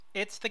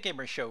It's the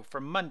Gamer Show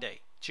for Monday,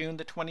 June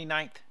the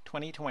 29th,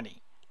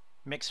 2020.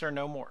 Mixer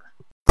no more.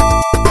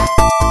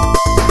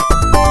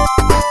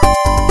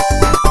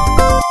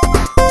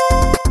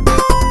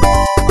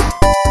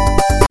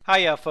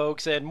 Hiya,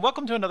 folks, and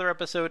welcome to another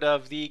episode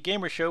of the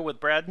Gamer Show with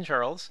Brad and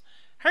Charles.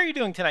 How are you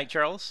doing tonight,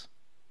 Charles?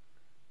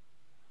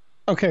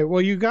 Okay,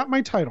 well, you got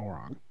my title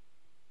wrong.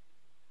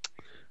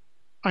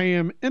 I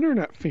am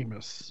internet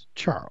famous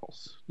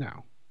Charles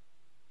now.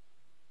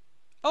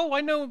 Oh, I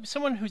know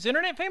someone who's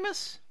internet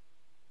famous?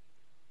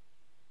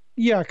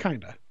 Yeah,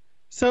 kind of.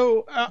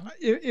 So,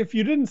 if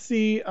you didn't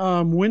see,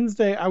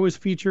 Wednesday I was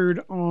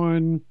featured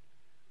on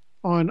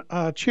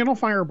Channel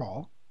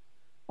Fireball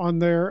on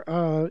their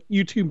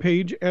YouTube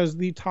page as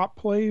the top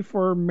play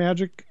for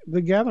Magic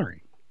the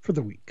Gathering for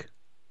the week.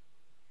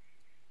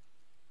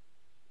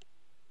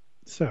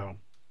 So,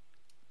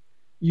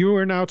 you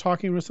are now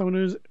talking with someone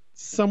who's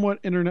somewhat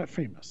internet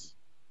famous.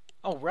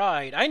 Oh,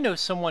 right. I know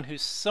someone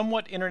who's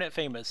somewhat internet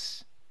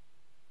famous.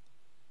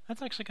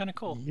 That's actually kind of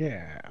cool.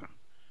 Yeah.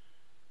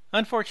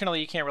 Unfortunately,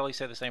 you can't really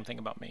say the same thing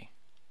about me.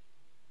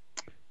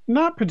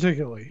 Not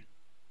particularly.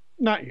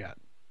 Not yet.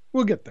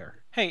 We'll get there.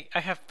 Hey,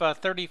 I have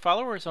 30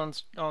 followers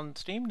on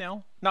Steam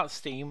now. Not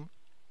Steam.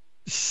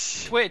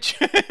 Twitch.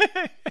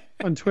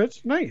 On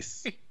Twitch?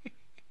 Nice.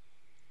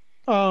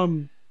 Yeah,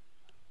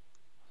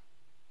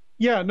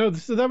 no,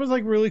 so that was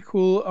like really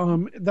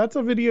cool. That's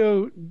a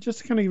video, just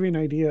to kind of give you an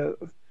idea.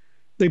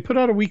 They put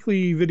out a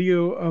weekly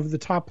video of the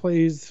top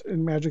plays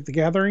in Magic the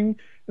Gathering,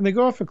 and they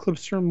go off of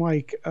clips from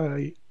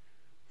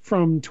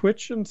from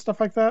Twitch and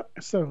stuff like that.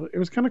 So it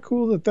was kind of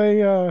cool that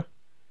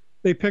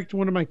they picked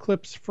one of my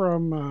clips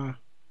from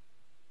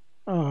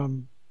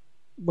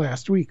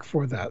last week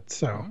for that.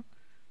 So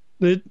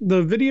the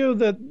video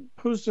that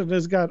posted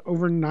has got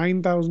over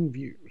 9,000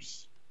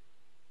 views.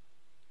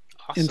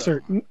 Awesome.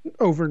 Insert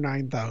over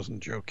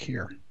 9,000 joke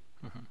here.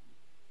 Mm-hmm.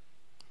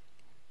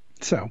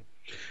 So,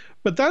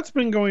 but that's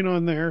been going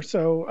on there.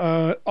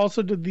 So,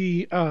 also did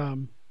the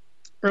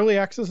early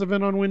access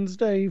event on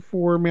Wednesday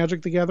for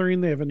Magic the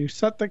Gathering. They have a new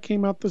set that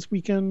came out this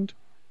weekend.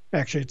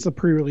 Actually, it's the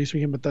pre-release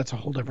weekend, but that's a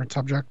whole different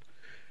subject.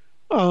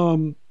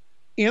 And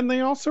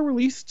they also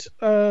released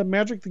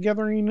Magic the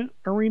Gathering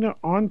Arena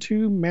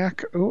onto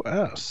Mac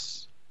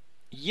OS.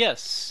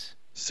 Yes.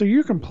 So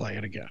you can play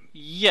it again.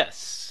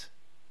 Yes.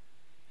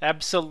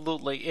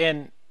 Absolutely.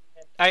 And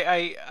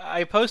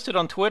I posted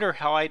on Twitter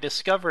how I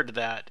discovered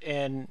that,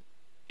 and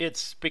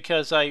it's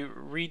because I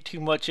read too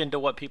much into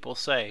what people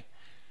say.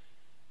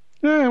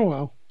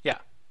 Well. Yeah.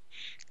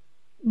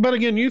 But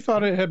again, you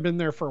thought it had been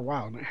there for a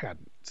while, and it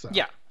hadn't. So.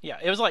 Yeah.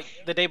 It was like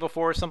the day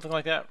before or something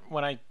like that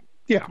when I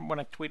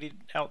tweeted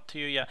out to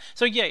you. Yeah.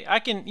 So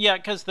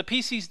because the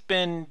PC's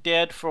been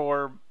dead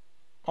for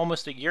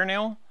almost a year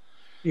now.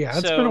 Yeah,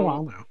 it's been a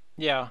while now.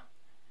 Yeah.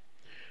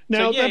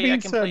 Now, so, I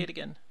can play it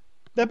again.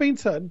 That being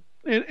said,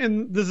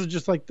 and this is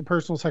just like the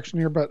personal section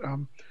here, but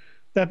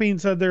that being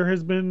said, there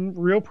has been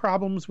real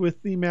problems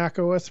with the Mac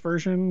OS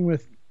version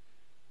with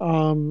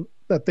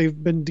that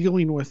they've been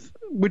dealing with,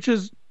 which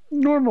is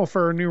normal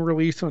for a new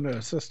release on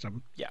a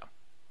system. Yeah.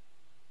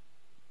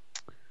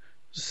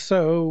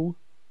 So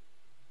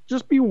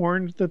just be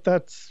warned that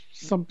that's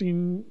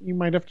something you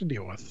might have to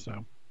deal with.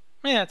 So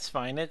yeah, it's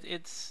fine.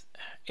 It's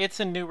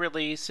a new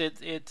release.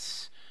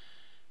 It's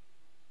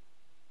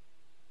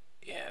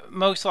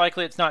most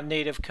likely it's not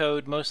native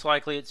code. Most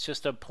likely it's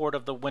just a port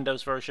of the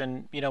Windows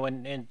version, in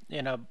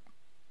a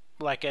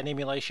like an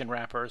emulation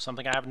wrapper or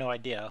something. I have no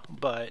idea,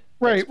 but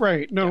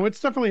right. No, yeah. It's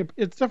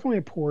definitely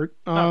a port.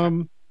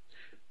 Okay.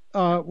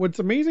 What's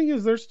amazing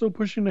is they're still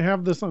pushing to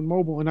have this on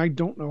mobile, and I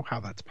don't know how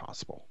that's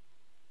possible.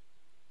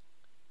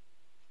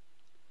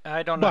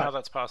 I don't know how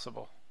that's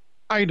possible.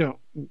 I don't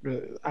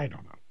know.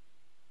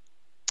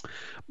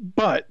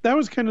 But that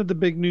was kind of the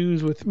big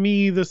news with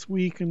me this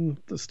week and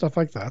the stuff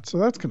like that. So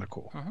that's kind of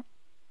cool.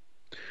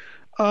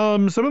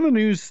 Uh-huh. Some of the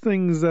news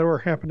things that were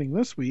happening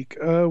this week.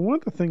 One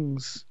of the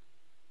things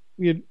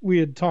we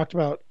had talked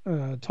about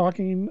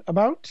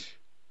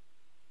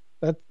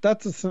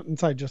that's a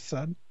sentence I just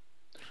said.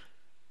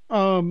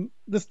 The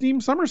Steam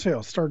Summer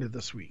Sale started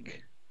this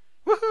week.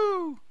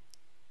 Woohoo!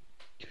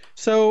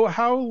 So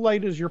how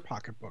light is your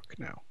pocketbook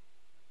now?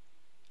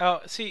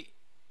 Oh, see,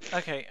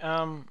 okay.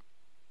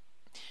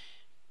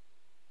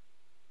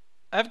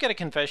 I've got a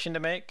confession to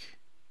make.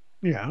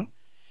 Yeah.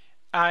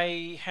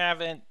 I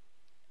haven't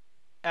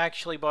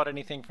actually bought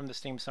anything from the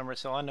Steam Summer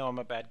Sale. I know I'm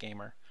a bad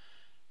gamer.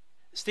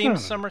 Steam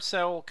Summer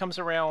Sale comes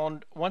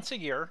around once a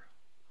year.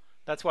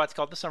 That's why it's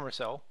called the Summer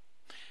Sale.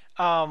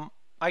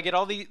 I get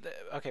all the...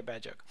 Okay,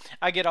 bad joke.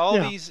 I get all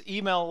these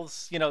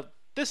emails,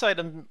 this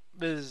item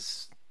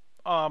is...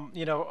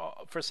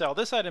 for sale.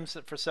 This item's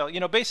for sale.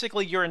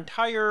 Basically your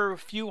entire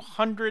few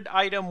hundred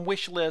item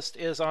wish list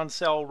is on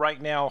sale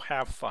right now.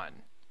 Have fun.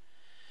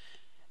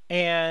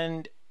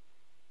 And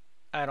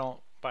I don't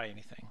buy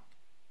anything.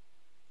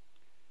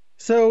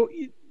 So,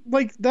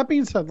 like, that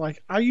being said,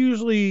 like, I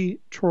usually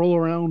troll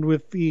around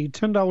with the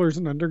 $10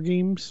 and under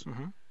games.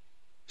 Mm-hmm.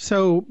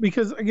 So,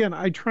 because again,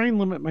 I try and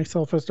limit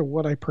myself as to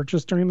what I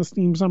purchase during the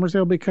Steam Summer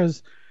Sale,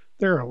 because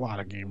there are a lot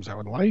of games I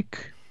would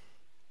like.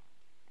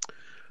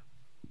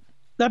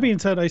 That being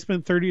said, I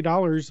spent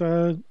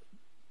 $30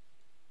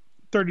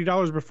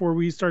 before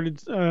we started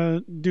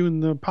doing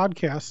the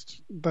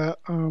podcast that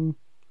on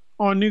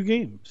new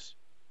games.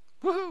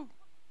 Woohoo!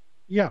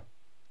 Yeah.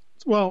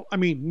 Well, I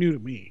mean, new to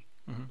me.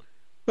 Mm-hmm.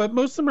 But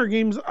most of them are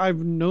games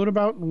I've known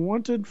about and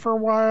wanted for a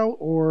while,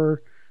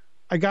 or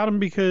I got them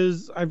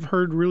because I've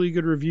heard really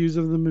good reviews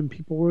of them and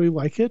people really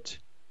like it.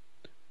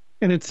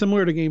 And it's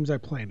similar to games I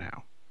play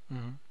now.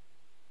 Mm-hmm.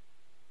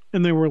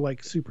 And they were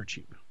like super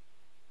cheap.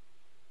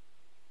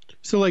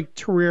 So like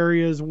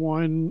Terraria is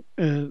one,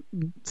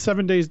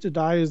 7 Days to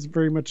Die is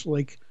very much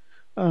like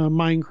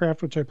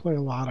Minecraft, which I play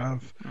a lot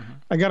of. Mm-hmm.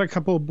 I got a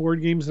couple of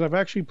board games that I've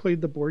actually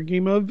played the board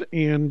game of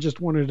and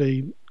just wanted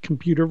a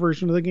computer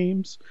version of the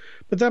games.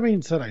 But that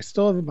being said, I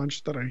still have a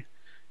bunch that I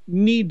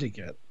need to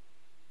get,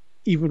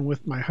 even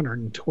with my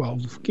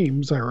 112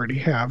 games I already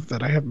have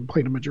that I haven't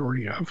played a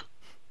majority of.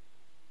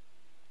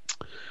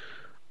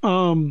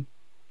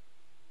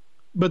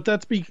 But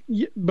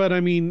but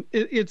I mean,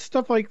 it's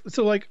stuff like,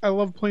 so like I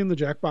love playing the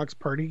Jackbox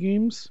party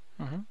games.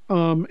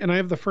 Mm-hmm. And I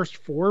have the first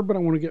 4, but I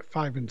want to get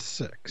 5 and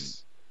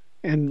 6,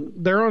 and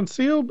they're on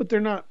sale, but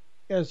they're not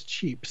as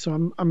cheap.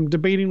 So I'm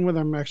debating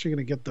whether I'm actually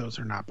going to get those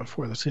or not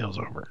before the sale's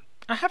over.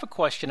 I have a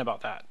question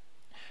about that.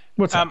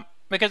 What's up?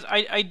 Because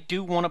I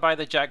do want to buy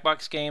the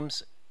Jackbox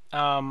games.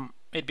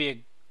 It'd be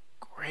a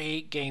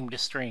great game to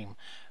stream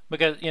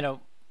because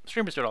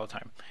streamers do it all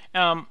the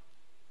time.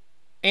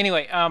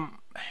 Anyway,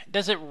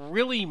 does it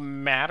really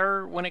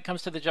matter when it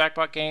comes to the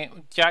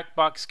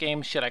Jackbox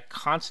game? Should I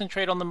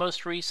concentrate on the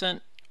most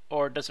recent,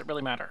 or does it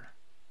really matter?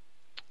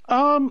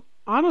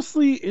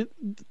 Honestly,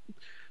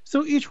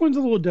 so each one's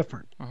a little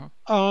different. Uh-huh.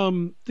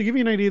 To give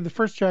you an idea, the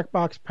first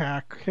Jackbox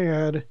pack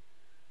had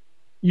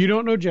You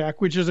Don't Know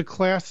Jack, which is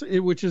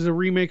a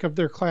remake of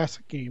their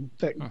classic game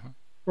that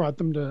brought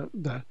them to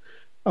the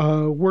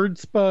Word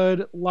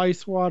Spud,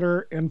 Lice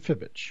Water, and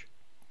Fibbage.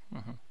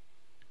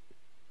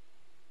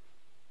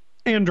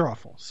 And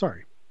Drawful,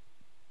 sorry.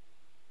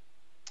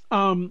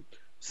 Some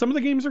of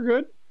the games are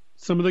good.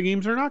 Some of the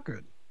games are not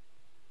good.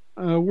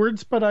 Word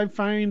Spud, I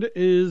find,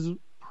 is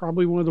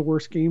probably one of the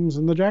worst games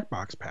in the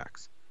Jackbox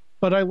packs.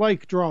 But I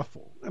like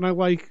Drawful, and I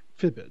like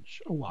Fibbage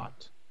a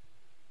lot.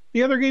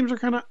 The other games are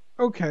kind of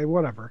okay,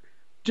 whatever.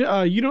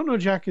 You Don't Know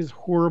Jack is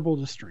horrible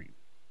to stream.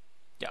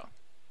 Yeah.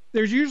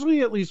 There's usually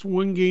at least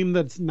one game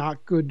that's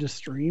not good to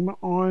stream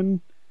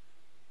on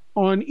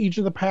each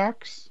of the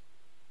packs.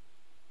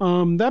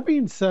 That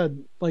being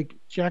said, like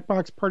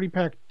Jackbox Party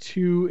Pack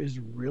 2 is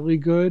really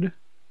good.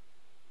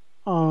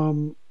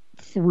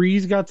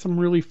 3's got some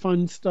really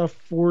fun stuff.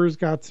 4's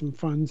got some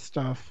fun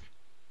stuff.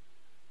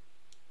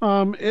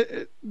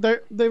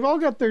 They've all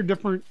got their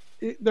different.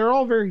 They're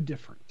all very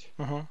different.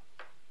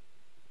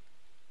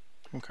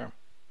 Okay.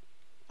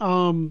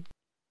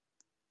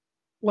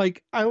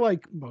 Like I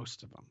like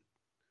most of them.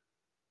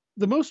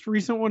 The most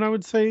recent one, I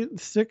would say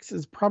 6,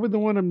 is probably the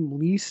one I'm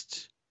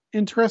least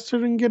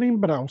interested in getting,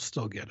 but I'll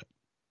still get it.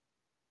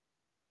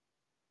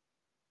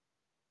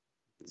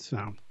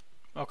 So,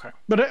 okay.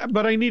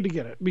 But I need to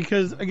get it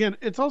because again,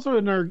 it's also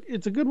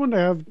it's a good one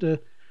to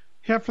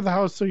have for the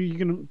house, so you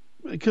can,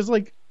 because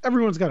like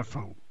everyone's got a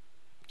phone,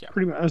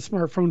 pretty much a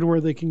smartphone, to where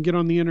they can get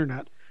on the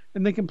internet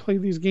and they can play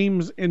these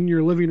games in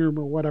your living room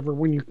or whatever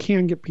when you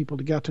can get people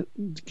to get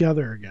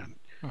together again.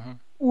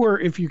 Or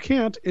if you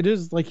can't, it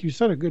is, like you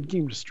said, a good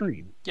game to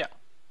stream. Yeah.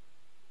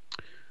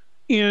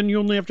 And you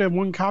only have to have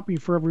one copy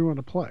for everyone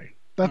to play.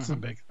 That's the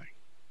big thing.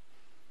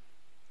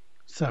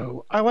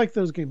 So I like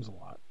those games a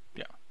lot.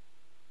 Yeah.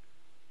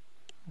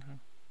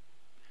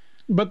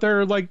 But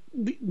they're like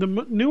the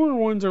newer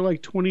ones are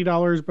like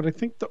 $20, but I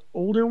think the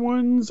older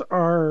ones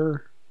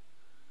are.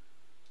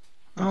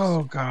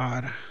 Oh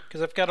God.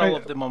 Because I've got all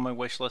of them on my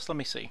wish list. Let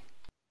me see.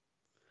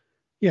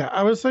 Yeah,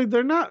 I would say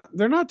they're not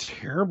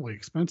terribly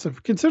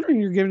expensive considering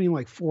you're getting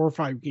like 4 or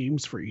 5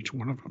 games for each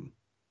one of them.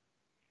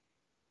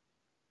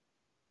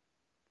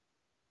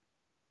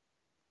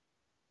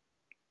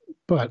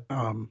 But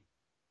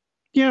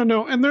yeah,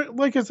 no, and there,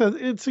 like I said,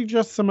 it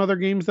suggests some other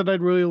games that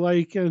I'd really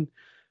like, and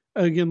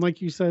again, like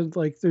you said,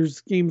 like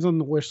there's games on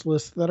the wish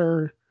list that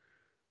are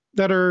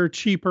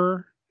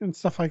cheaper and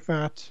stuff like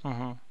that.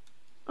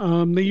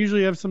 They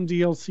usually have some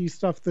DLC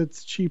stuff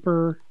that's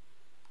cheaper,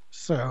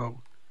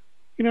 so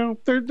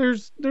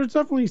there's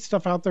definitely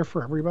stuff out there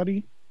for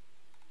everybody.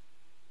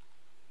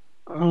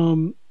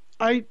 I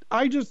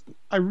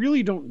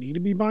really don't need to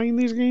be buying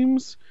these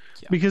games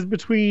because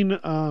between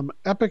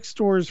Epic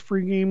Store's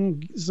free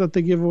games that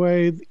they give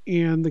away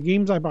and the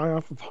games I buy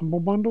off of Humble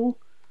Bundle,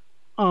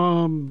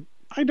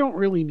 I don't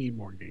really need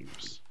more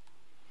games.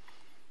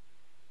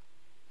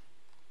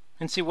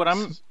 And see what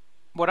I'm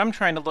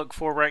trying to look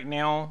for right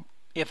now,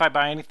 if I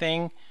buy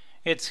anything,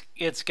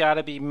 it's got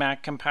to be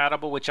Mac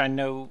compatible, which I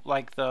know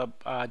like the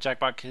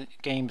Jackbox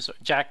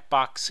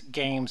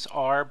games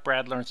are.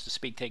 Brad learns to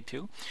speak Take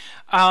Two.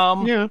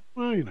 Yeah,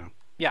 well,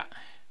 Yeah,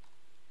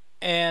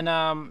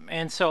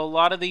 and so a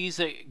lot of these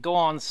that go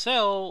on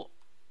sale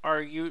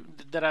are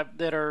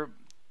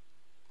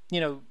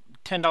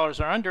 $10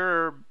 or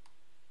under,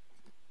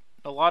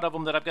 a lot of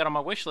them that I've got on my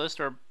wish list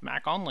are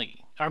Mac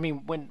only. I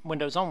mean,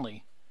 Windows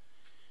only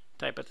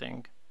type of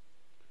thing.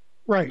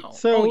 Right. Oh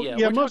So yeah,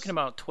 yeah, we're most talking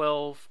about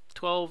 12,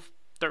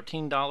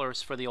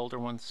 $13 for the older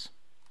ones.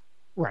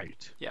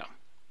 right. Yeah.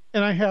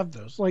 And I have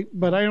those. Like,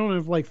 but I don't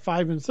have like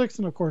 5 and 6,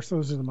 and of course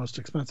those are the most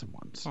expensive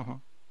ones. Uh-huh.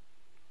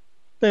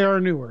 They are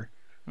newer.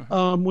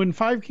 Uh-huh. When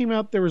 5 came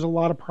out, there was a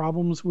lot of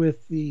problems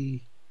with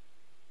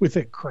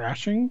it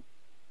crashing.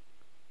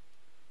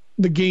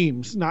 The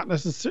games, not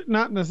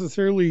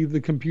necessarily the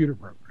computer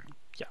program.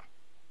 Yeah.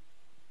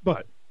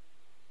 But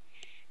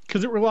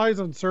because it relies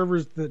on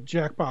servers that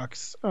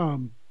Jackbox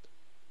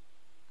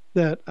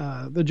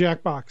the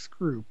Jackbox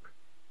group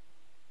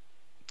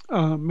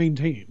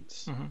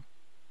maintains. Uh-huh.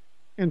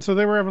 And so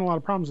they were having a lot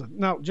of problems with it.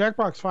 Now,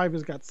 Jackbox 5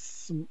 has got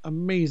some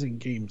amazing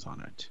games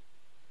on it.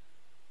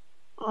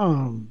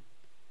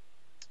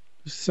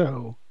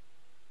 So,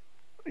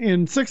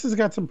 and 6 has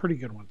got some pretty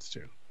good ones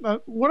too.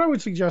 What I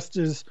would suggest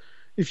is,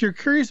 if you're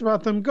curious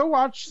about them, go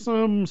watch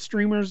some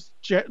streamers,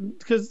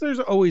 because there's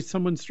always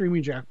someone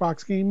streaming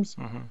Jackbox games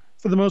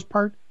for the most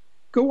part.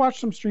 Go watch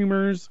some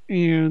streamers,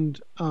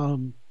 and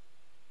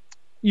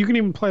you can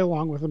even play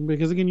along with them,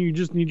 because again, you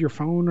just need your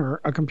phone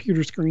or a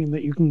computer screen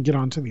that you can get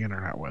onto the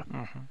internet with.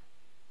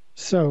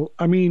 So,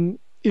 I mean,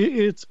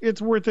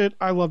 it's worth it.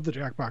 I love the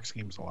Jackbox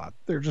games a lot.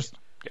 They're just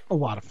a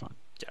lot of fun.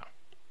 Yeah.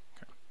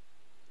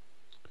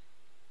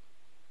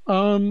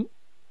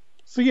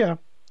 So yeah,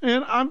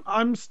 and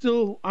I'm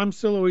still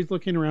always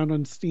looking around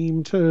on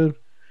Steam to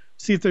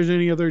see if there's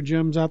any other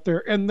gems out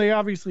there, and they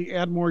obviously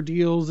add more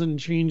deals and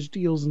change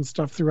deals and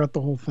stuff throughout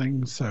the whole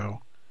thing. So,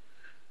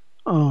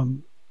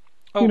 and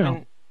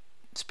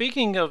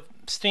speaking of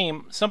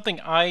Steam,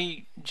 something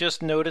I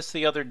just noticed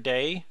the other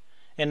day,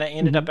 and I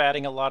ended up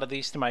adding a lot of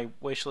these to my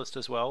wish list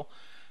as well.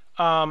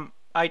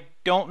 I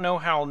don't know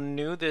how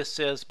new this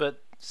is,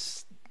 but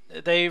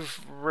they've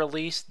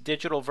released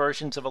digital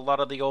versions of a lot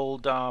of the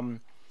old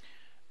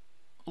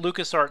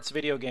LucasArts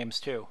video games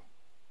too.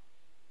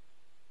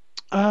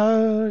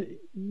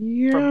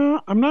 Yeah,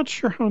 I'm not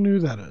sure how new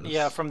that is.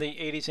 Yeah, from the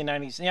 80s and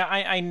 90s. Yeah,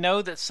 I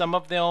know that some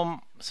of the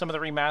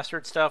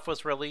remastered stuff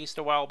was released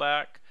a while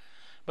back,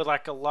 but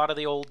like a lot of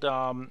the old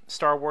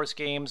Star Wars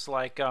games,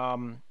 like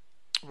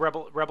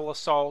Rebel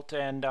Assault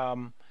and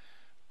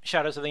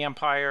Shadows of the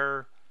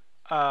Empire,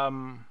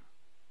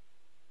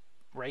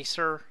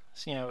 Racer,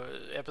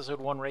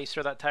 Episode 1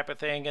 Racer, that type of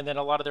thing, and then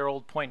a lot of their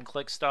old point and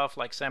click stuff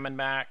like Sam and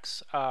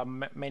Max,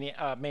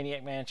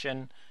 Maniac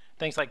Mansion,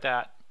 things like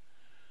that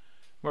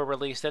were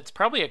released. It's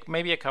probably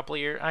maybe a couple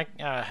of years. I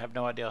have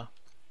no idea.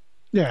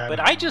 Yeah, but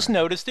I just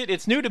noticed it.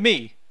 It's new to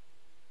me.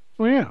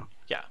 Well, yeah,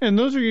 yeah, and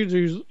those are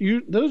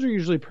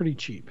usually pretty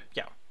cheap.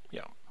 Yeah.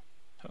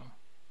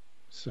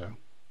 So.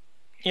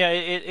 Yeah,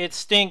 it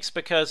stinks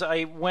because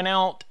I went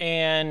out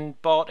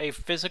and bought a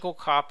physical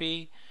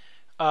copy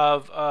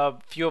of a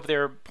few of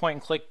their point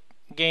and click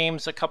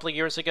games a couple of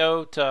years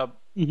ago to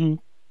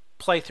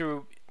play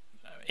through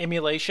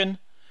emulation.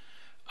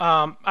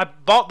 I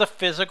bought the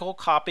physical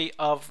copy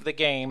of the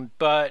game,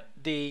 but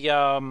the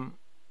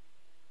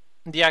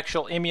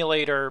actual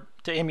emulator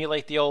to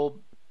emulate the old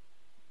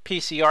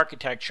PC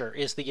architecture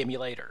is the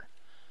emulator.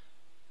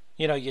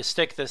 You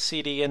stick the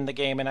CD in the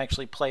game and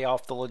actually play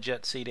off the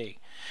legit CD.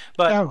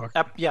 But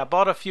I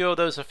bought a few of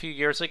those a few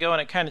years ago,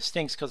 and it kind of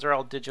stinks because they're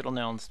all digital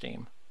now on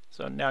Steam.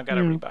 So now I got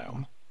to rebuy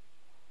them.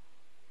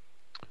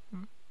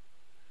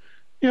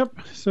 Yep.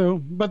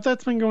 So, but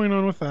that's been going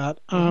on with that.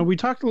 We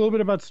talked a little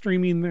bit about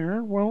streaming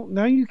there. Well,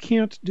 now you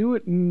can't do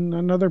it in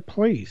another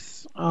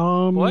place.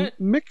 What?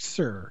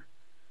 Mixer.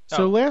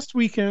 So last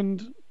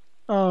weekend,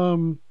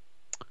 Microsoft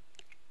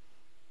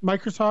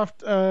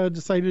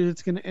decided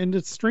it's going to end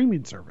its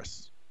streaming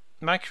service.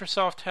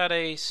 Microsoft had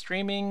a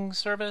streaming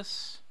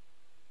service?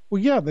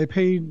 Well, yeah, they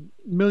paid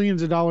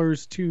millions of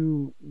dollars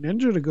to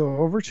Ninja to go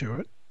over to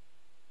it.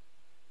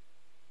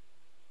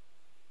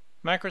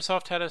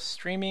 Microsoft had a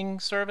streaming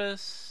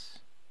service?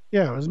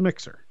 Yeah, it was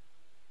Mixer.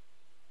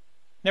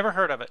 Never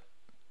heard of it.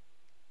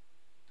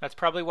 That's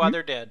probably why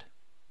they're dead.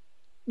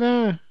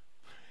 Nah.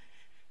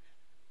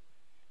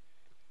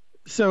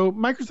 So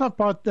Microsoft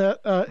bought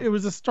that. It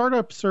was a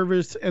startup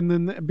service, and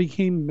then it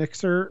became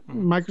Mixer.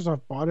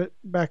 Microsoft bought it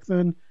back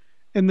then.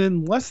 And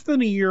then less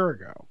than a year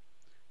ago,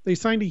 they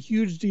signed a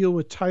huge deal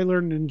with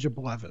Tyler Ninja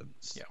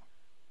Blevins. Yeah.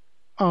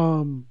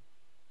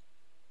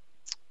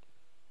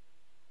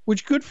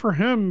 Which good for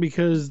him,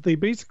 because they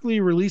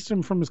basically released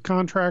him from his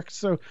contract.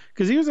 So,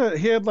 because he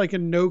had like a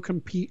no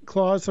compete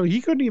clause, so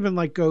he couldn't even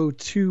like go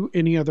to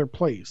any other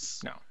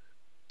place. No.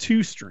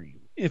 To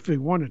stream if he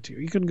wanted to.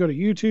 He couldn't go to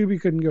YouTube. He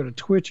couldn't go to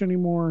Twitch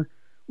anymore,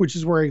 which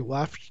is where he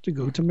left to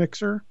go to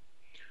Mixer.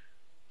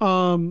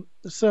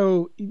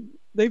 So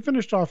they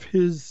finished off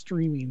his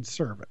streaming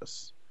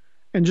service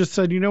and just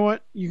said, you know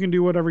what? You can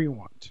do whatever you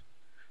want.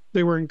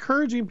 They were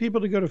encouraging people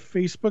to go to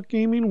Facebook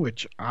gaming,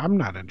 which I'm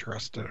not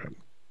interested in.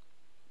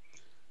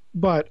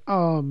 But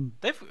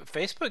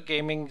Facebook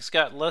gaming's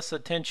got less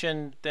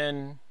attention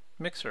than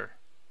Mixer.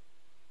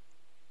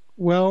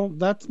 Well,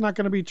 that's not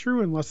going to be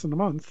true in less than a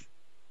month.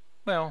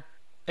 Well,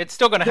 it's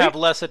still going to They have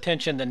less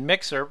attention than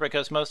Mixer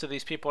because most of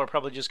these people are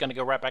probably just going to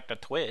go right back to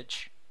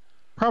Twitch.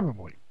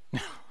 probably.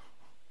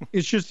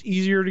 It's just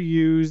easier to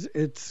use.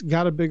 It's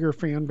got a bigger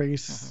fan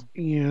base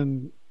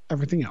and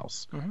everything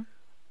else.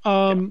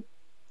 Yeah.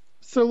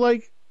 So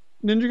like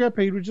Ninja got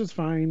paid, which is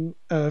fine.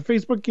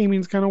 Facebook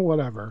gaming's kind of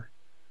whatever.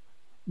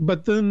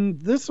 But then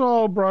this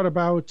all brought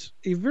about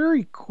a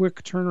very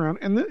quick turnaround,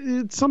 and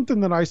it's something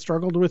that I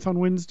struggled with on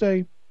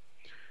Wednesday.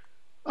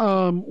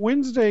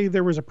 Wednesday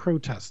there was a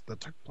protest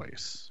that took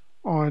place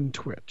on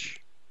Twitch.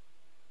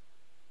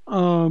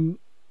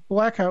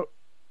 Blackout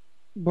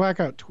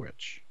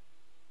Twitch.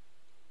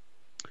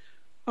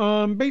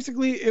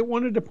 Basically, it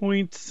wanted to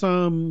point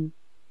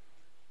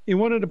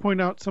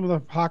out some of the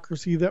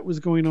hypocrisy that was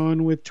going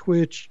on with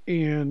Twitch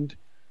and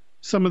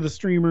some of the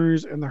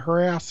streamers and the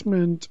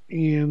harassment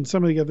and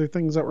some of the other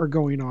things that were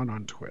going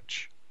on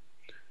Twitch.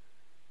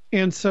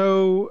 And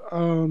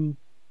so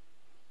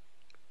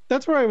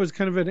that's where I was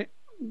kind of at,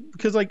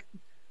 because like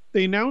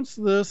they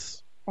announced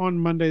this on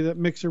Monday that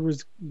Mixer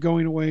was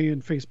going away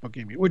in Facebook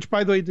gaming, which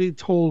by the way, they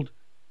told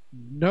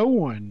no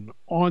one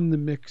on the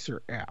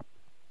Mixer app,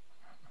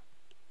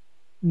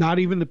 not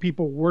even the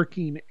people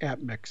working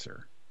at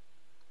Mixer.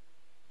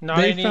 Not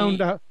they any,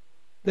 found out.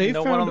 They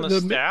no found one on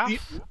the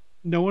staff?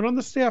 No one on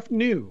the staff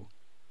knew.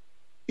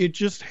 It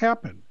just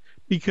happened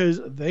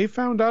because they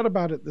found out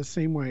about it the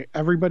same way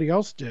everybody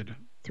else did,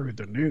 through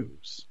the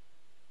news.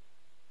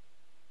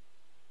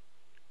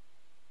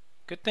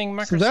 Good thing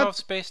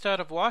Microsoft's based out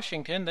of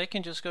Washington. They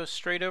can just go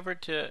straight over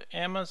to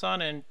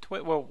Amazon and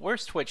Twitch. Well,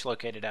 where's Twitch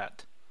located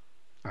at?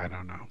 I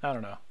don't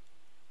know.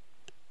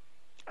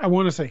 I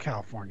want to say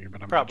California,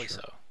 but I'm probably not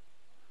sure. So.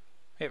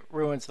 It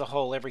ruins the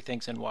whole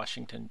everything's in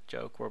Washington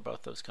joke where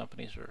both those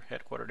companies are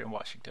headquartered in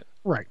Washington.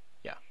 Right.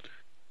 Yeah.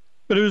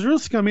 But it was real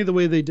scummy the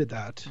way they did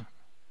that.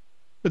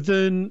 But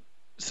then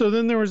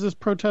there was this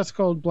protest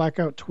called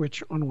Blackout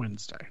Twitch on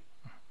Wednesday.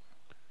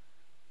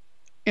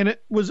 And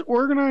it was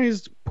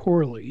organized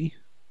poorly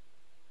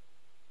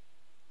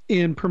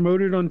and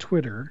promoted on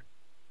Twitter.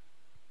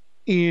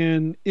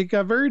 And it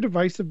got very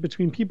divisive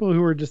between people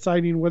who were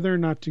deciding whether or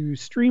not to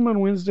stream on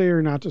Wednesday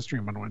or not to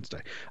stream on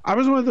Wednesday. I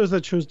was one of those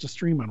that chose to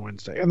stream on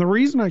Wednesday. And the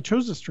reason I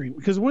chose to stream,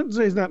 because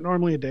Wednesday is not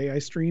normally a day I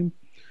stream,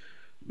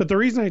 but the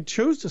reason I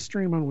chose to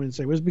stream on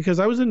Wednesday was because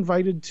I was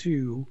invited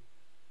to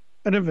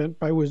an event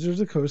by Wizards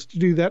of the Coast to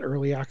do that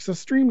early access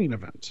streaming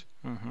event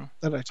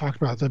that I talked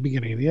about at the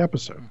beginning of the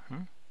episode.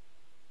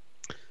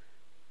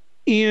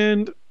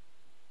 And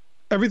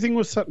everything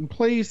was set in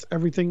place.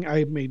 Everything, I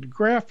had made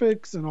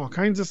graphics and all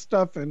kinds of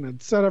stuff and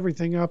had set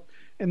everything up.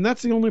 And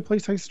that's the only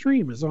place I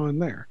stream, is on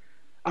there.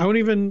 I don't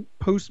even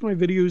post my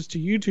videos to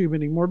YouTube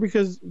anymore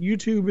because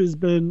YouTube has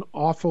been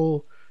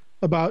awful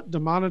about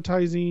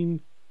demonetizing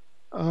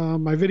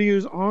my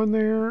videos on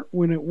there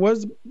when it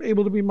was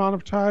able to be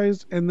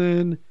monetized, and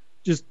then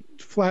just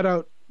flat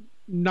out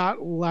not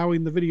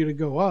allowing the video to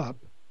go up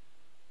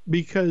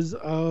because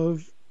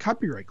of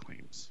copyright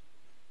claims.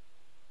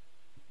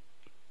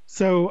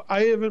 So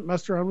I haven't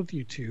messed around with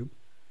YouTube,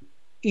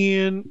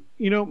 and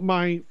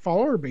my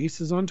follower base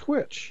is on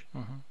Twitch,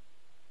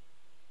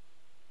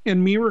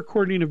 and me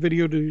recording a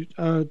video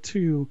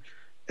to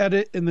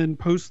edit and then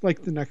post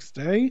like the next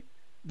day,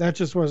 that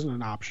just wasn't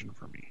an option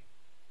for me.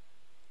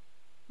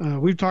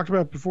 We've talked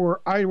about it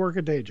before. I work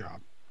a day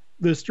job.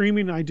 The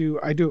streaming I do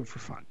it for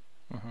fun.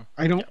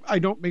 I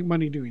don't make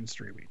money doing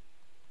streaming.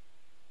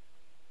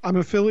 I'm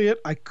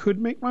affiliate. I could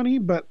make money,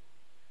 but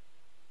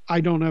I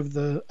don't have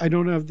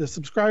the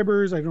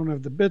subscribers. I don't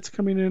have the bits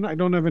coming in. I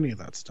don't have any of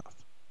that stuff.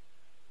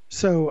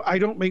 So I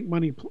don't make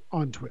money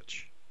on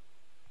Twitch.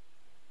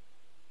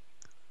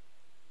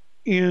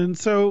 And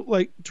so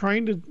like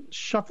trying to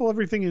shuffle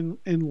everything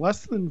in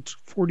less than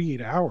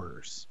 48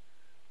 hours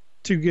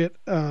to get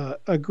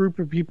a group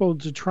of people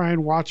to try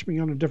and watch me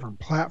on a different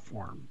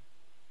platform,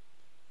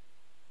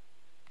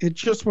 it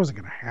just wasn't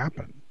going to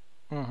happen.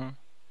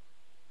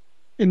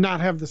 And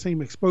not have the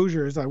same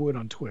exposure as I would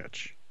on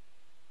Twitch.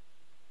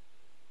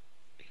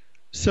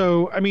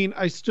 So, I mean,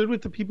 I stood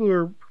with the people who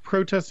were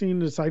protesting and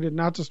decided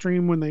not to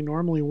stream when they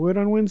normally would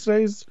on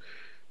Wednesdays.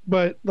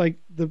 But like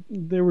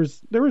there was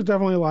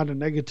definitely a lot of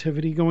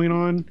negativity going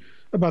on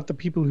about the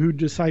people who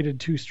decided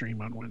to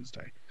stream on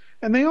Wednesday.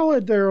 And they all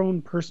had their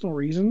own personal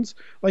reasons.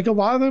 Like a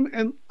lot of them,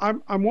 and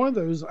I'm one of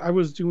those. I'm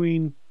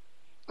doing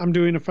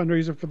a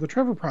fundraiser for the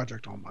Trevor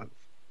Project all month.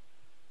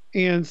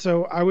 And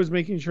so I was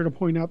making sure to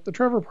point out the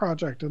Trevor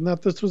Project and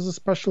that this was a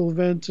special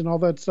event and all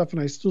that stuff.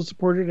 And I still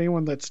supported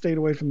anyone that stayed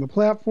away from the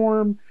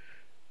platform.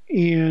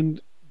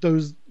 And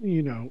those,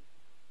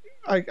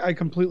 I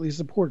completely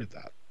supported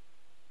that.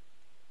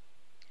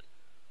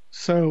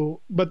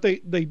 So, but they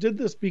did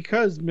this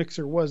because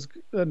Mixer was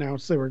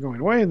announced they were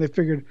going away, and they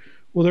figured,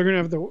 well, they're gonna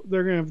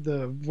have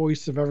the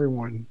voice of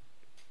everyone,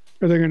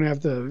 or they're gonna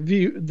have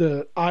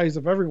the eyes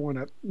of everyone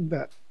at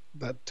that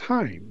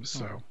time.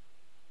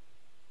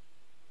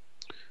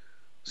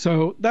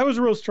 So that was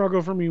a real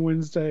struggle for me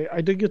Wednesday.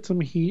 I did get some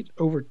heat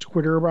over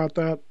Twitter about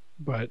that,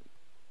 but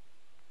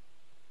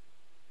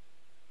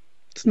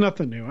It's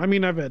nothing new. I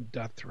mean, I've had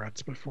death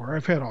threats before.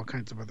 I've had all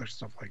kinds of other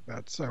stuff like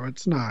that. So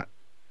it's not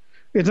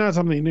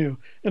something new.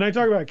 And I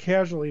talk about it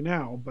casually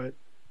now, but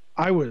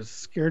I was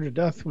scared to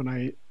death when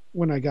I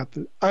got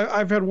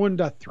I've had one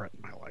death threat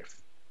in my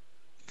life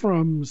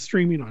from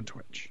streaming on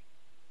Twitch.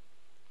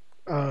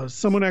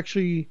 Someone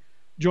actually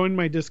joined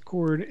my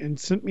Discord and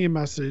sent me a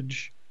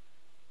message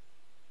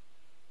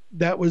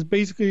that was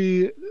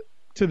basically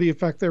to the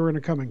effect they were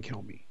going to come and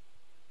kill me.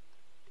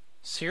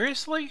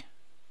 Seriously?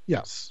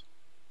 Yes.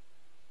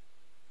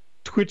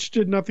 Twitch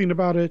did nothing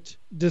about it.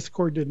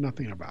 Discord did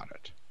nothing about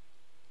it.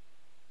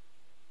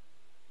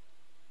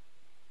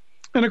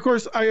 And of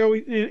course,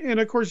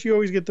 you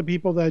always get the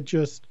people that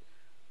just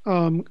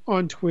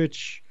on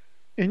Twitch,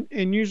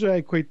 and usually I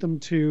equate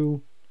them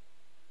to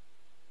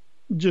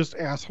just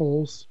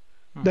assholes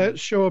that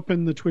show up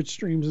in the Twitch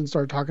streams and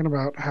start talking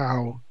about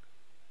how,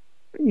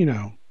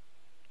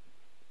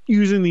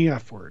 using the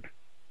F word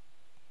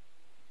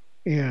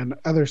and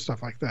other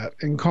stuff like that,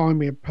 and calling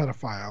me a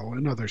pedophile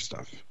and other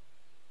stuff.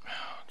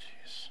 Oh,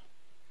 jeez.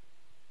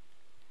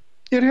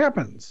 It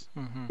happens.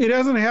 It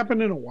hasn't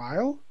happened in a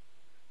while,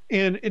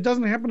 and it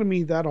doesn't happen to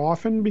me that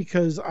often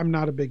because I'm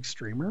not a big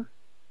streamer.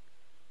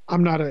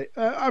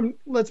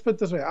 Let's put it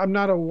this way, I'm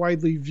not a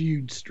widely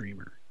viewed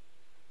streamer.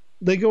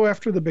 They go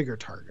after the bigger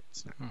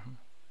targets now.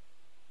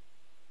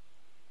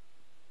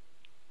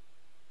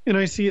 And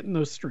I see it in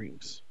those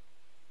streams.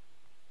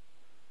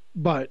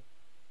 But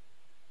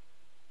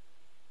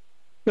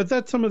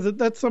that's some of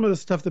the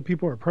stuff that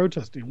people are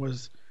protesting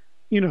was,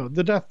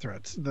 the death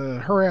threats, the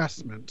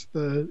harassment,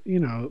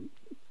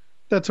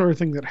 that sort of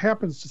thing that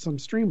happens to some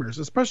streamers,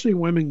 especially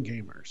women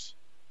gamers.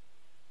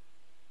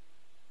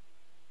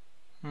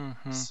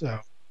 So.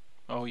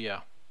 Oh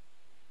yeah.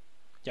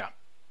 Yeah.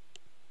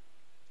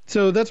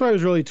 So that's why I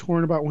was really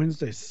torn about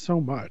Wednesday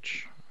so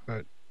much,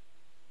 but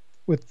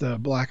with the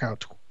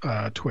blackout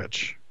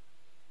Twitch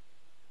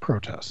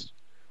protest.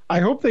 I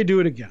hope they do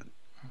it again,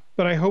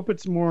 but I hope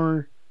it's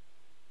more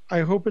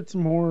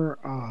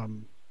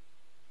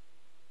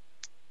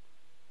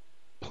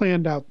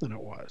planned out than it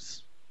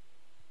was.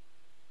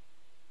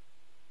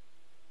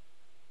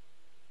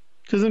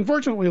 Because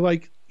unfortunately,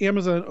 like,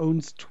 Amazon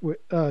owns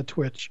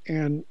Twitch,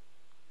 and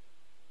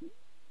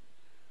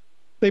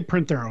they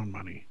print their own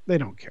money. They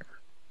don't care.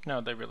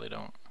 No, they really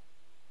don't.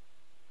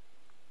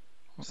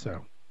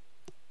 So.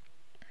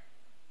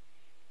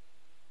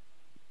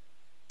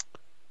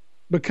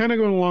 But kind of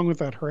going along with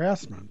that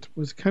harassment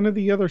was kind of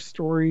the other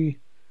story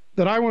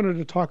that I wanted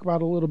to talk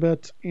about a little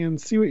bit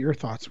and see what your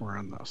thoughts were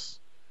on this.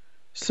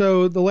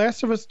 So The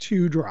Last of Us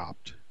 2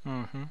 dropped.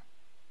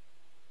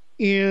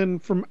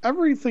 And from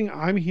everything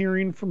I'm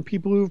hearing from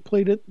people who have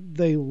played it,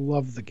 they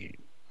love the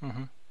game.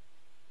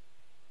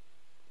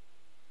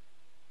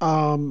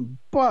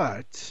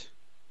 But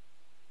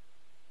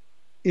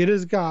it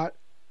has got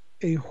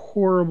a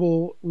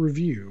horrible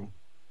review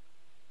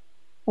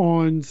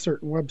on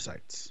certain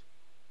websites.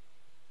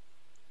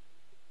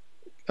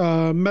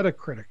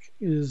 Metacritic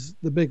is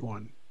the big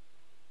one.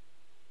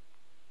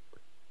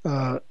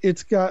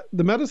 It's got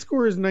the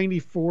Metascore is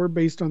 94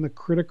 based on the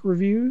critic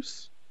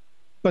reviews,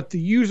 but the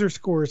user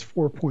score is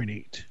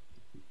 4.8.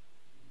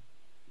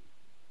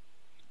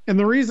 And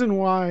the reason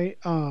why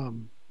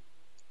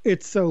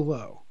it's so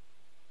low,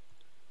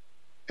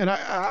 and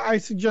I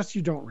suggest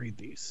you don't read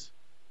these.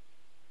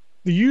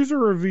 The user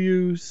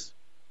reviews,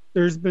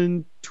 there's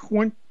been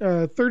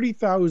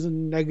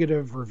 30,000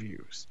 negative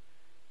reviews,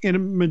 and a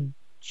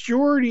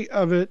majority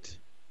of it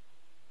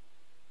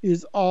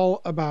is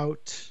all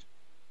about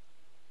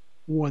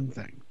one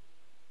thing.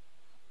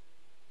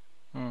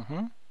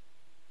 And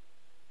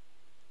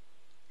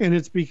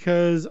it's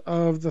because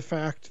of the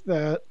fact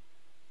that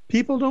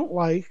people don't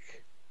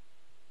like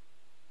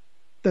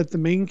that the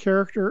main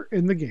character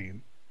in the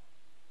game,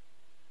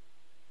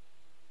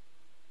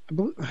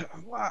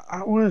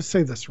 I want to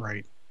say this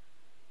right.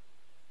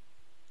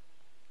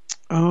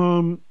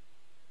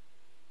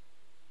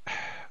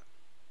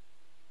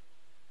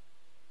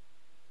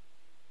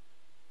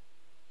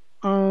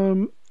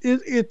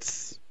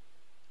 It's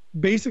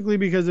basically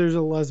because there's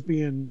a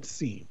lesbian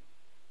scene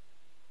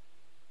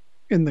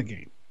in the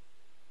game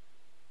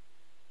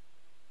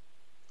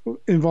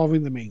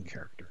involving the main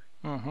character.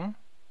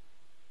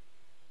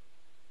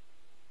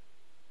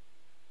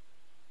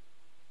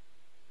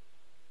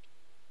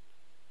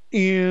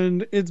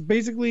 And it's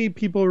basically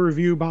people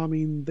review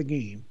bombing the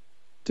game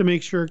to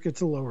make sure it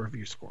gets a low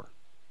review score.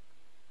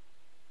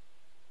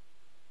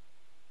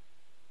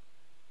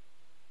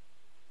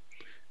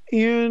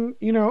 And,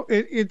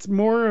 it's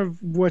more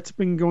of what's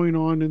been going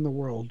on in the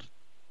world.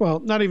 Well,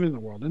 not even in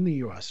the world, in the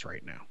U.S.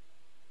 right now.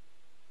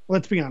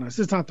 Let's be honest,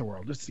 it's not the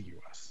world, it's the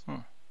U.S.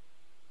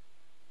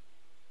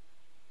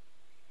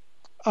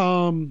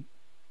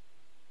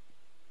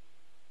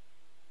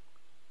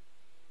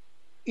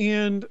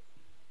 And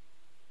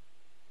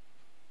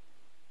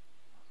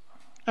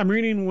I'm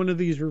reading one of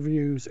these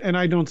reviews, and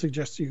I don't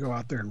suggest you go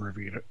out there and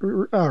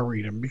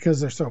read them because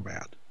they're so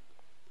bad.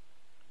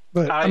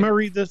 But I'm going to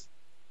read this.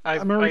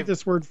 I'm gonna read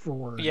this word for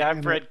word. Yeah,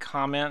 I've read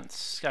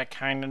comments. I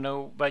kind of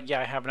know, but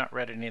yeah, I have not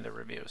read any of the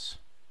reviews.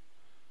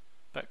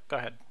 But go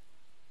ahead.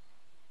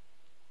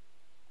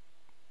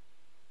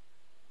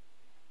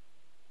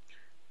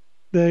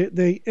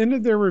 They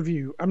ended their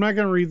review. I'm not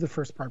going to read the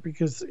first part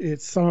because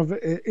some of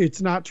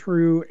it's not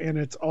true and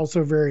it's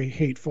also very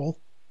hateful.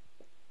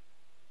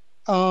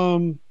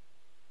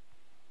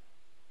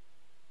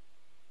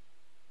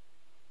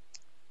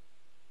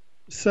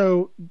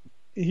 So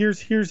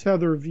here's how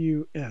the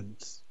review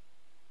ends.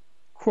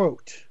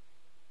 Quote,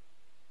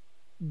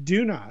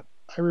 "Do not,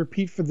 I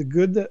repeat, for the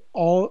good of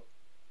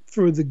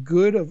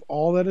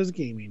all that is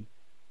gaming,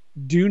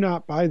 do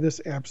not buy this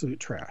absolute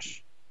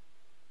trash.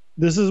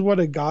 This is what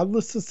a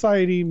godless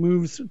society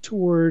moves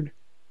toward.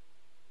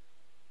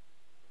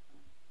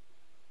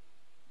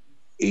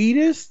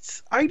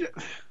 Eightists,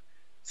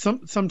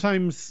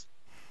 sometimes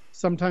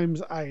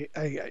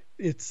I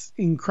it's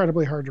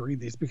incredibly hard to read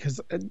these because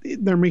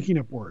they're making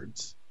up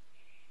words.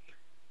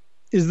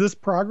 Is this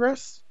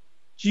progress?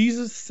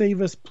 Jesus,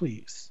 save us,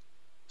 please.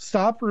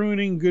 Stop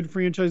ruining good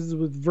franchises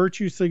with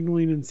virtue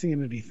signaling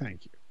insanity.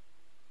 Thank you."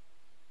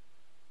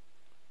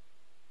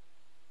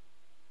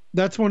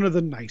 That's one of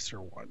the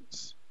nicer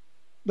ones,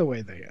 the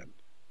way they end.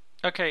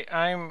 Okay,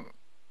 I'm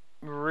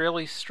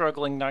really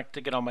struggling not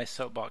to get on my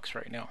soapbox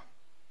right now.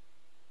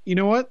 You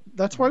know what?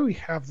 That's why we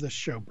have this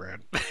show,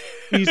 Brad.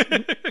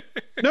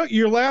 No,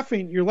 you're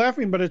laughing,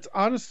 but it's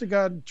honest to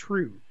God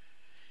true.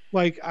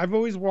 Like, I've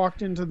always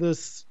walked into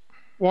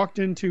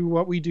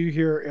what we do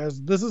here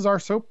as this is our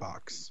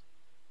soapbox.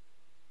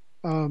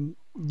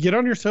 Get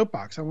on your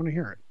soapbox. I want to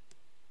hear it.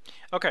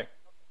 Okay.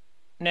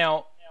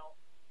 Now,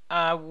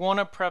 I want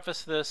to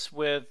preface this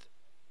with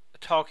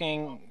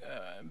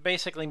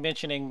basically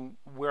mentioning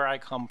where I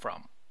come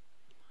from.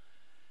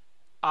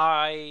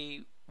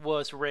 I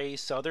was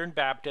raised Southern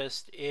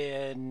Baptist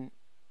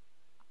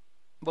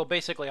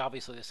basically,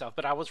 obviously the South,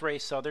 but I was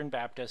raised Southern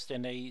Baptist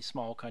in a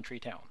small country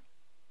town.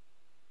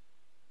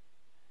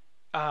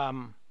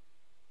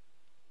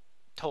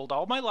 Told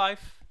all my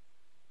life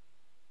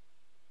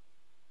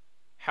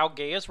how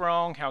gay is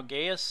wrong, how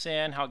gay is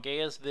sin, how gay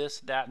is this,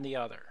 that, and the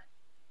other.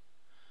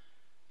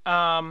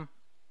 I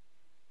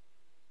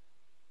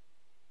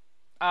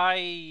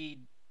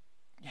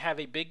have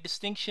a big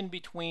distinction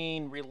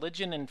between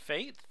religion and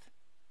faith,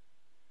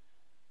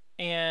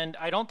 and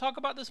I don't talk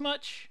about this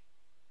much.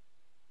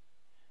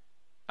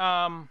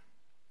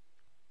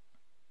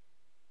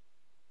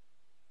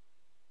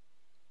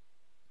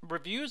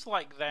 Reviews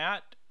like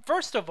that,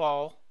 first of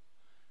all,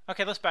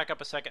 okay, let's back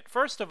up a second.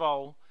 First of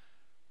all,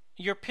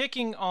 you're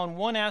picking on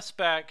one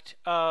aspect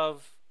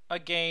of a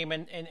game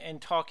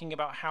and talking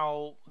about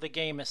how the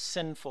game is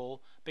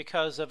sinful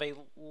because of a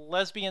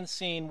lesbian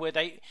scene with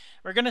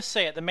we're going to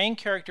say it, the main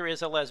character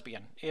is a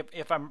lesbian,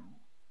 if I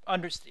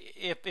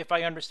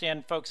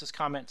understand folks'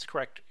 comments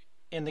correct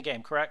in the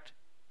game, correct?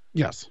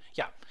 Yes.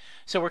 Yeah.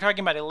 So we're talking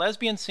about a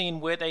lesbian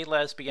scene with a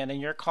lesbian, and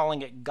you're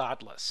calling it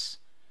godless.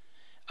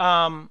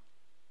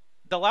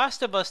 The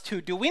Last of Us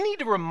 2, do we need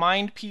to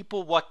remind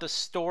people what the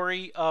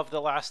story of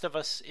The Last of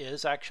Us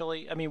is,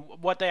 actually? I mean,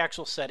 what the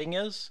actual setting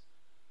is?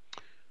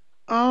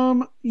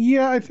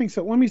 Yeah, I think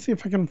so. Let me see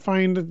if I can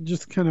find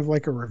just kind of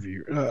like a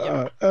review.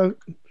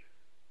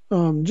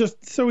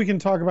 Just so we can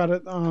talk about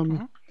it.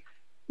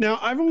 Now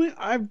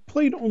I've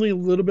played only a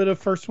little bit of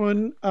first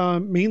one,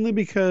 mainly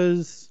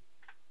because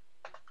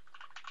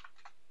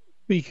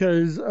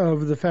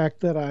of the fact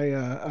that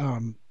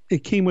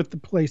it came with the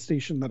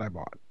PlayStation that I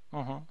bought.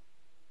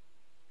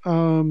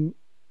 So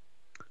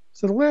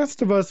The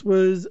Last of Us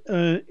was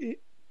the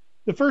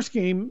first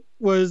game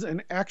was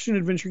an action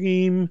adventure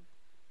game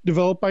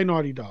developed by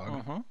Naughty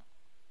Dog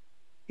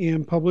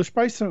and published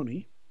by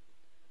Sony.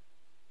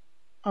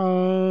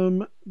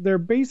 They're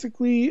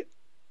basically,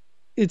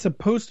 it's a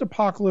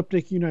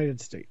post-apocalyptic United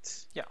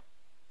States. Yeah.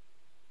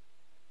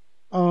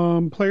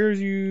 Players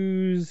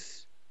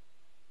use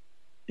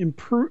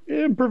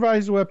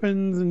improvised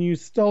weapons and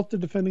use stealth to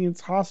defend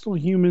against hostile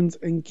humans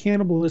and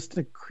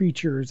cannibalistic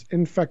creatures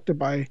infected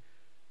by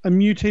a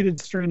mutated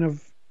strain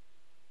of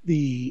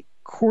the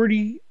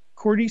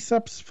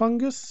cordyceps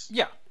fungus.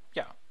 Yeah.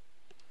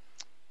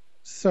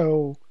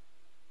 So,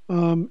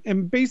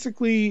 and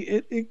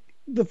basically,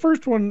 the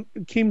first one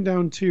came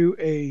down to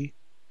a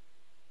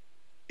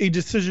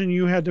decision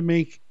you had to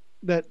make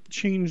that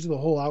changed the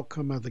whole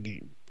outcome of the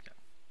game. Yeah.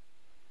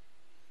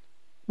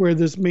 Where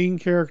this main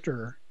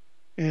character,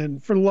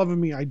 and for the love of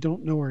me, I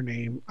don't know her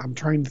name. I'm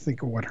trying to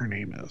think of what her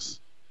name is.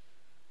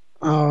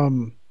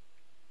 But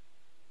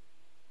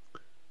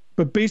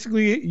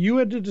basically, you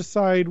had to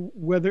decide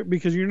whether,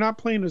 because you're not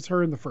playing as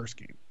her in the first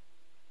game,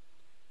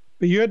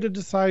 but you had to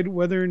decide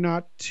whether or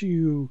not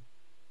to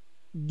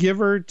give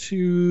her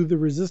to the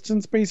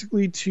resistance,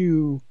 basically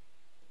to,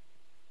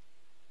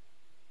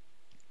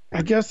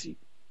 I guess,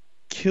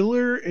 kill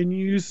her and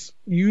use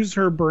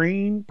her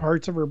brain,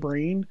 parts of her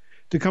brain,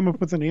 to come up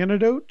with an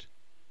antidote,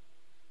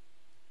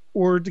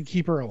 or to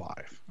keep her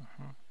alive.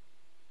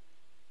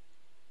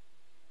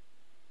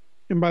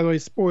 And by the way,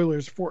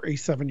 spoilers for a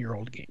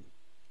 7-year-old game.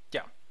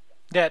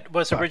 That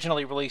was But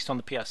originally released on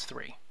the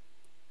PS3.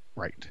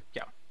 right.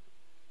 Yeah.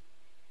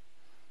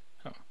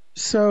 Oh.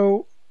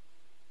 So,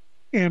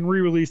 and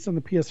re-released on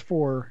the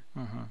PS4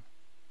 Mm-hmm.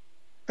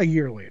 a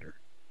year later.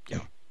 Yeah.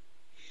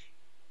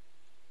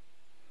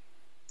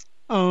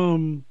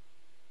 Um,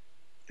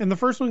 and the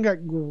first one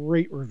got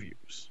great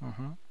reviews.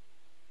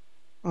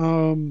 Mm-hmm.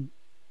 Um,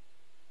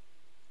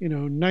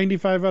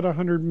 95 out of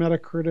 100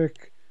 Metacritic,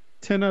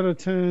 10 out of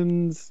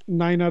 10s,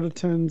 9 out of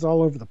 10s,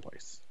 all over the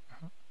place.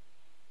 Mm-hmm.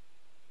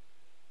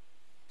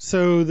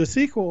 So the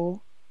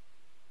sequel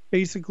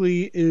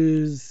basically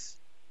is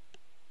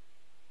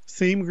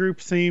same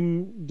group,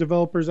 same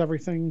developers,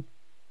 everything.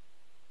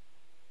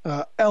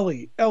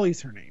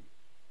 Ellie's her name.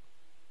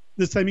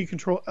 This time you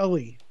control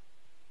Ellie.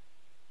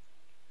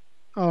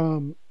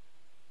 And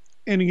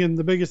again,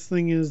 the biggest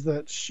thing is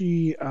that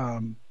she,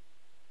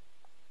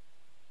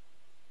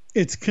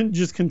 it's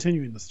just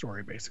continuing the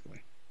story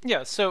basically.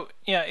 Yeah. So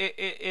yeah,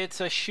 it's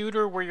a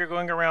shooter where you're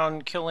going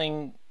around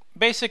killing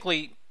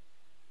basically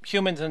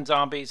humans and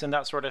zombies and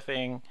that sort of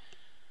thing.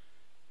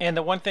 And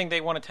the one thing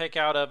they want to take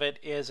out of it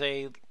is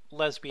a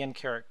lesbian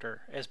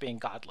character as being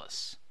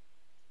godless.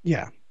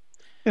 Yeah.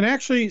 And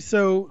actually,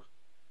 so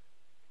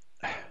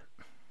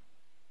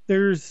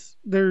there's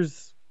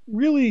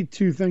really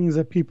two things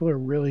that people are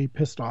really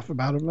pissed off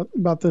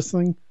about this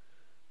thing.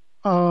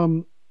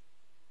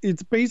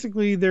 It's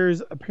basically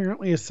there's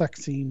apparently a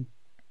sex scene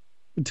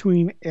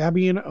between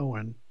Abby and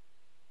Owen,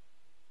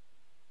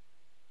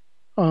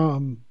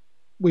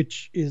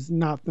 which is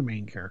not the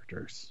main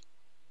characters.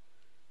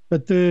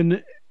 But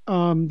then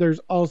there's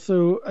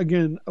also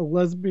again a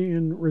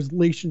lesbian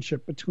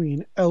relationship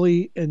between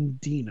Ellie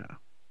and Dina.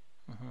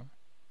 Mm-hmm.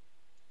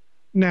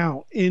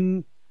 Now,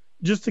 in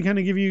just to kind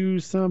of give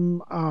you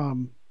some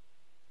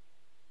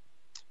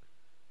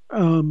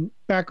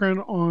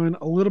background on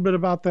a little bit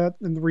about that,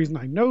 and the reason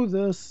I know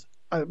this,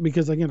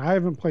 because again, I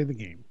haven't played the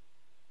game,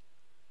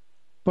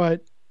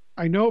 but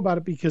I know about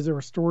it because there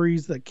were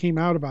stories that came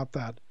out about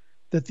that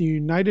the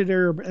United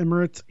Arab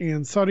Emirates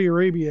and Saudi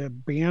Arabia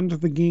banned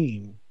the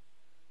game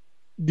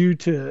due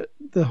to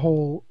the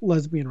whole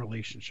lesbian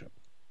relationship.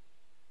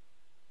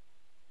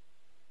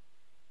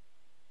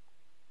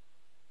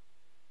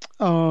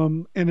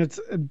 And it's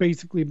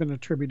basically been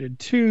attributed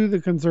to the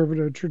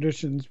conservative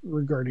traditions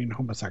regarding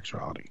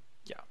homosexuality.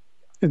 Yeah.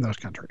 In those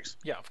countries.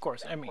 Yeah, of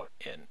course. I mean,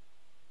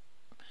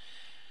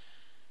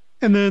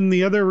 and then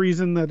the other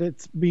reason that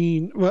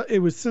it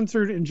was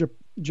censored in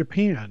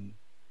Japan.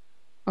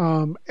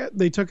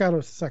 They took out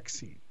a sex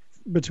scene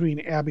between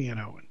Abby and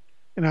Owen,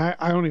 and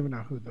I don't even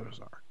know who those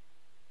are.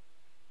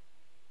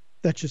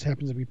 That just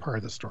happens to be part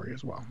of the story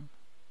as well.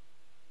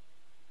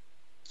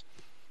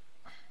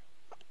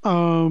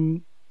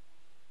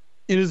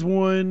 It has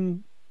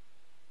won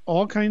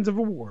all kinds of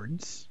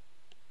awards.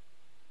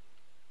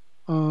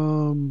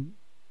 And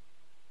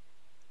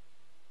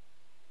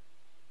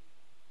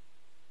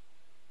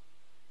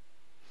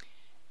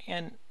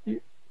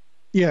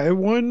yeah, it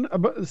won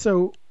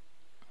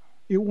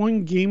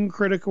Game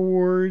Critic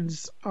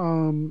Awards.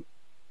 The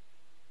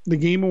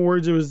Game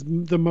Awards, it was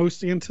the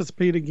most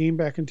anticipated game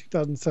back in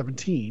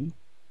 2017.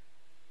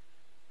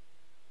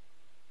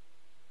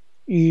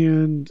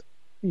 And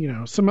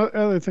some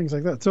other things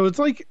like that. So it's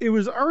like it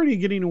was already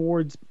getting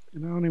awards,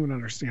 and I don't even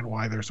understand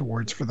why there's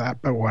awards for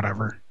that, but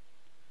whatever.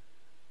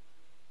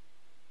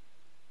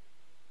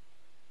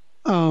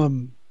 So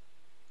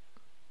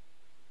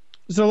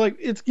like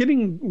it's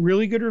getting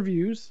really good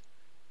reviews.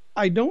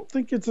 I don't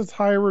think it's as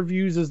high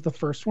reviews as the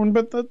first one,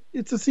 but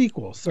it's a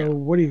sequel, so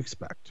what do you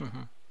expect?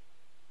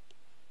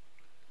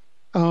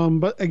 Mm-hmm.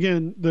 But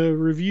again, the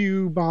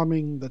review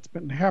bombing that's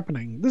been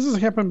happening, this has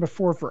happened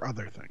before for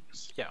other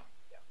things. Yeah.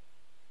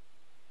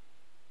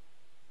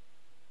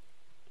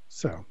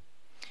 So,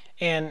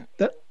 and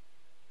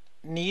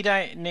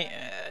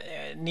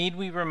need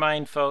we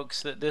remind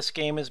folks that this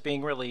game is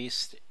being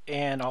released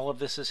and all of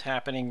this is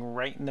happening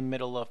right in the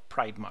middle of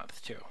Pride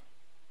Month too?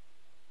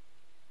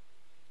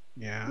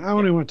 Yeah, I don't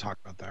even want to talk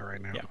about that right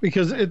now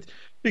because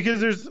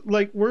there's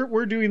like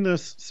we're doing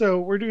this, so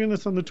we're doing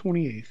this on the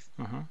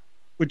 28th,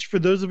 which for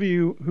those of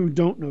you who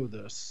don't know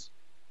this,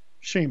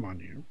 shame on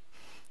you.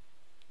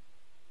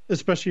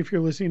 Especially if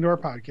you're listening to our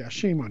podcast,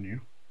 shame on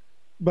you.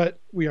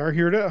 But we are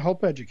here to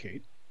help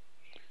educate.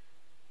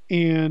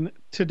 And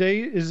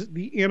today is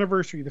the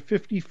anniversary, the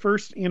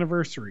 51st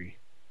anniversary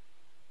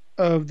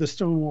of the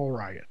Stonewall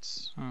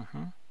riots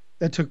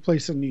that took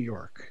place in New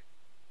York.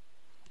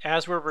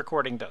 As we're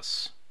recording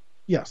this.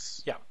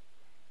 Yes. Yeah.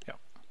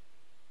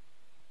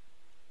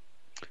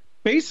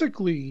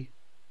 Basically,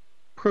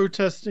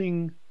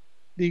 protesting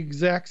the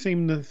exact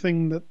same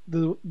thing that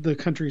the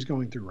country is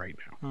going through right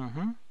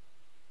now.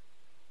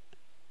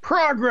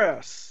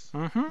 Progress.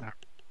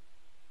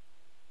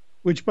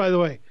 Which, by the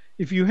way,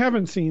 if you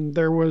haven't seen,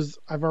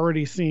 I've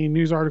already seen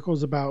news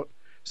articles about.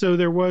 So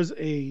there was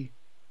a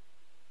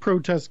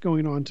protest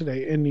going on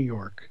today in New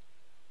York,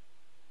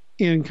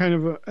 and kind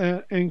of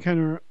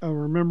a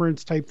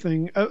remembrance type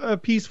thing, a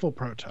peaceful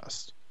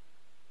protest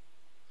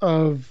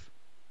of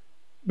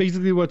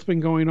basically what's been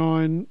going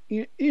on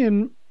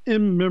in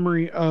in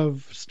memory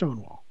of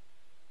Stonewall.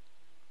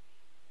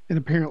 And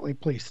apparently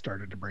police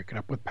started to break it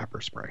up with pepper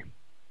spray.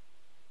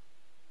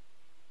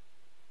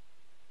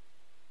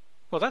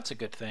 Well, that's a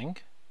good thing.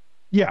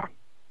 Yeah.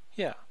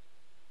 Yeah.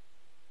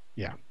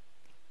 Yeah.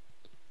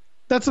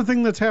 That's the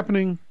thing that's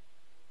happening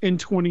in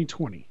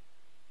 2020.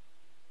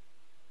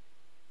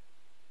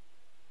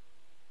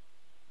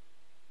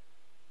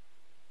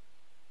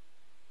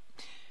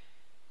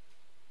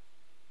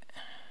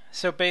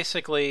 So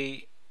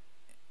basically,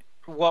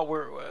 what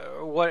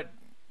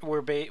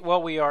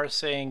we are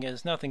saying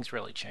is nothing's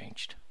really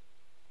changed.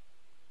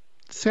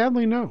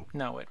 Sadly, no.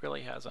 No, it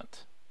really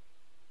hasn't.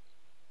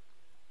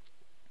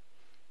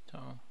 So.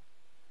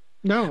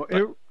 No,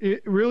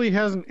 it really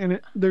hasn't,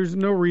 and there's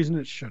no reason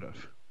it should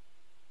have.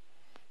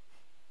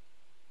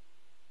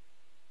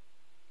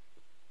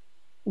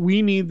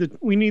 We need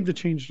the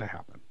change to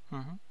happen.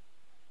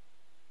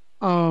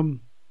 Mm-hmm.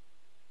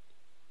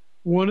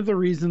 One of the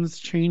reasons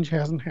change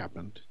hasn't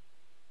happened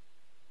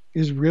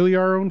is really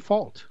our own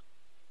fault.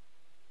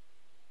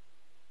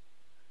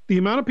 The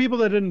amount of people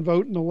that didn't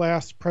vote in the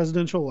last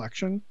presidential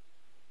election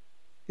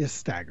is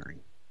staggering.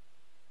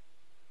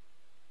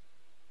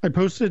 I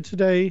posted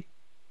today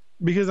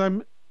because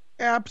I'm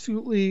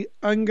absolutely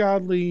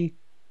ungodly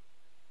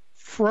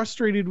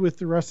frustrated with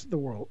the rest of the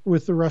world,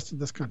 with the rest of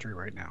this country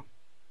right now.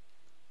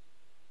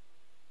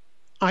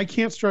 I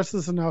can't stress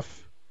this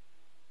enough.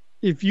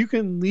 If you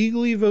can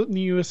legally vote in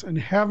the U.S. and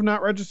have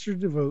not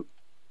registered to vote,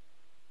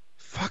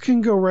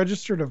 fucking go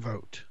register to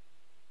vote.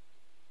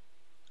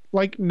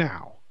 Like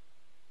now.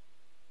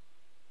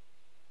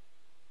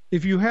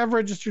 If you have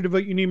registered to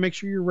vote, you need to make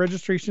sure your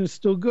registration is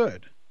still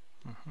good.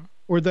 Mm-hmm.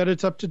 Or that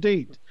it's up to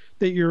date.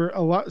 That you're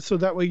allowed, so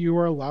that way you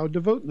are allowed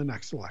to vote in the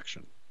next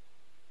election.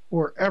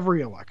 Or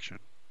every election.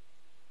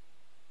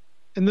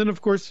 And then,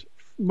 of course,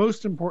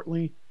 most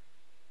importantly,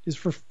 is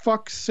for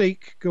fuck's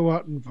sake, go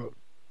out and vote.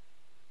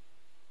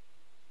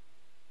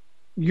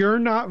 You're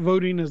not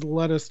voting has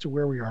led us to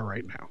where we are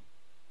right now.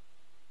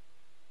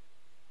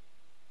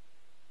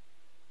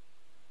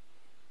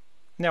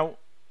 Now,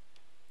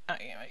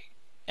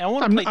 I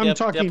want to play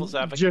devil's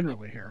advocate.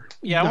 Generally here.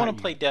 Yeah, I want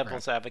to play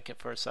devil's advocate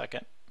for a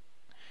second.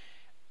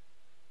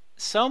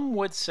 Some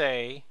would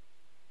say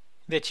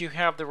that you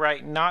have the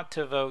right not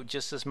to vote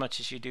just as much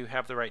as you do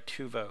have the right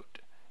to vote.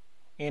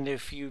 And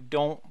if you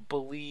don't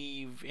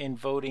believe in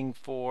voting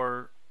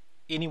for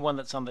anyone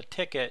that's on the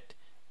ticket,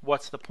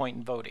 what's the point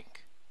in voting?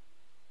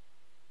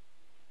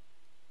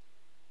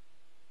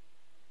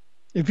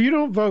 If you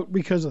don't vote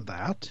because of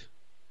that,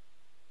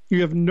 you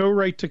have no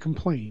right to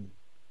complain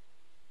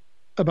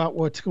about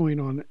what's going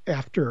on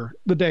after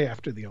the day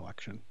after the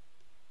election.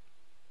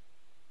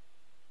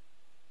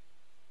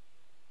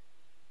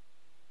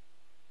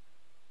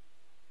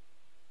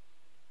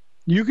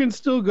 You can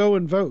still go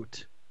and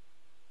vote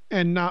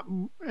and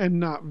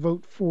not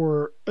vote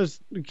for a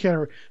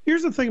candidate.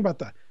 Here's the thing about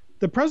that.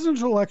 The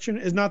presidential election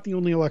is not the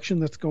only election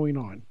that's going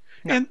on.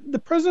 No. And the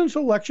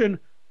presidential election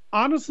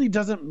honestly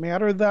doesn't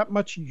matter that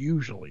much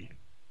usually.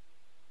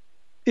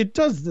 It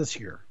does this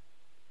year.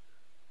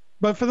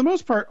 But for the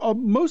most part,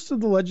 most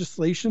of the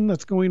legislation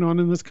that's going on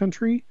in this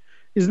country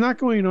is not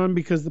going on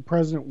because the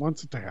president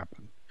wants it to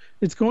happen.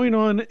 It's going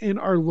on in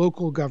our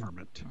local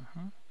government,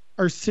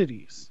 our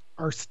cities,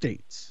 our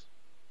states.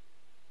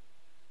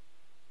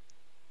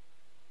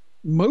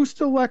 Most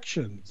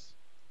elections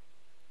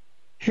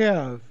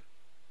have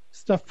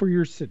stuff for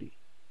your city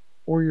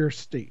or your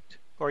state.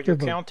 Or your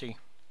county.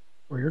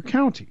 Or your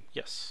county.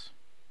 Yes.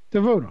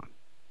 To vote on.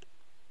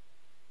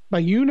 By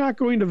you not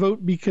going to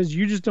vote because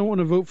you just don't want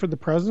to vote for the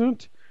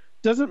president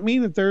doesn't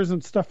mean that there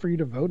isn't stuff for you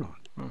to vote on.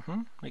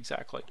 Mm-hmm.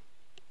 Exactly.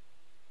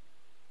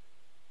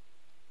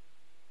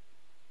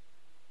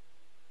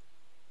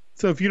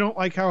 So if you don't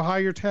like how high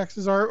your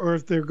taxes are, or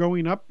if they're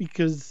going up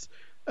because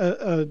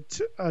a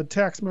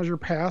tax measure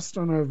passed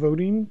on a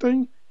voting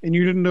thing and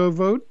you didn't know a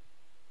vote,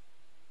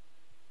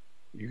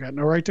 you got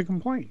no right to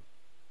complain.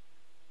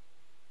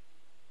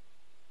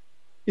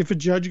 If a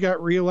judge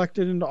got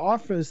reelected into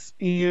office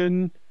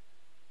and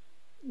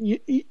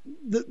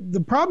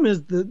the problem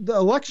is the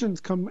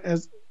elections come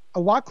as a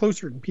lot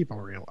closer than people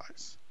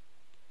realize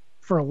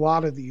for a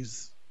lot of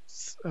these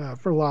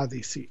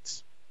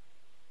seats.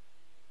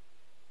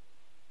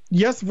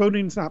 Yes,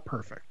 voting's not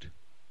perfect.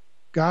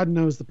 God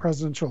knows the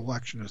presidential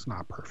election is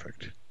not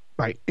perfect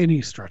by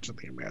any stretch of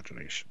the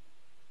imagination.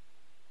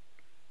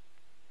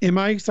 Am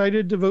I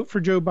excited to vote for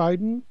Joe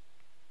Biden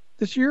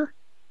this year?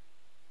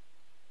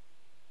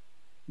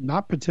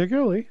 Not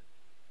particularly.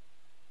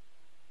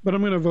 But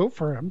I'm going to vote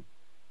for him.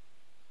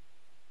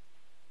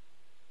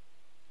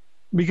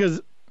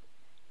 Because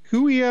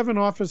who we have in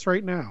office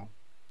right now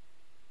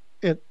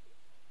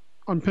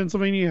on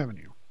Pennsylvania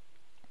Avenue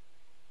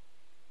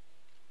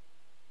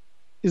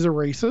is a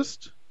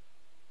racist,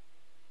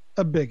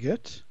 a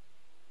bigot,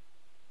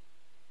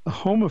 a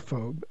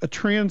homophobe, a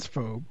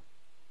transphobe.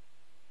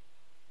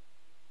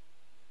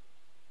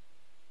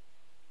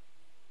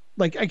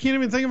 Like, I can't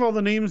even think of all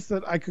the names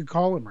that I could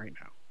call him right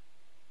now.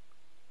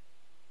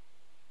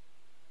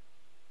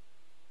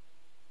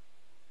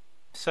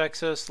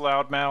 Sexist,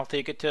 loudmouth,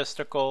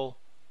 egotistical.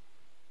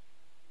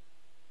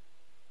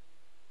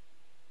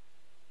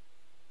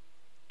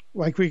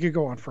 Like, we could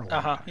go on for a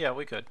long time. Yeah,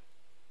 we could.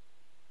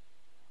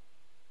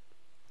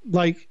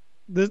 Like,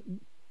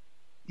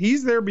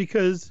 he's there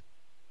because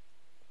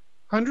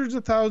hundreds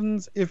of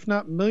thousands, if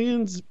not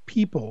millions, of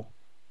people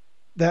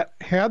that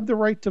had the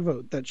right to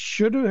vote, that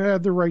should have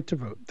had the right to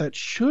vote, that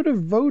should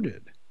have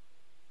voted,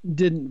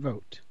 didn't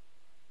vote.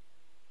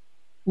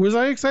 Was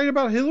I excited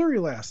about Hillary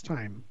last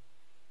time?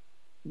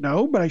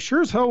 No, but I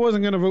sure as hell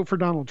wasn't going to vote for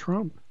Donald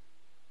Trump.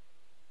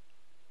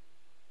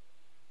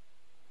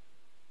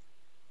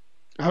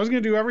 I was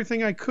going to do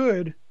everything I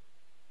could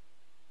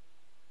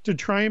to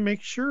try and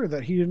make sure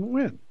that he didn't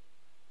win.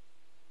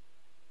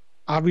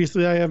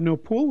 Obviously, I have no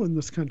pull in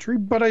this country,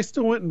 but I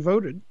still went and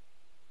voted.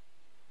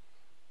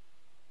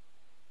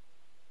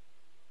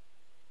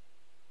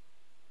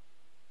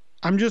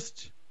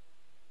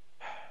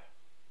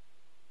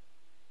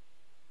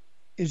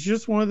 It's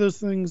just one of those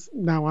things.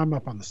 Now I'm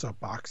up on the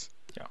soapbox.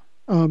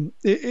 Yeah.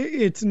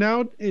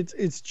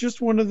 It's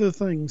just one of the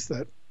things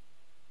that,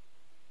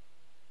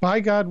 by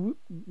God,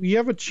 we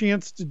have a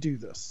chance to do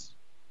this.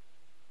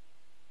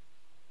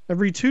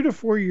 Every 2 to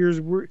 4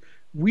 years,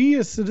 we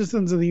as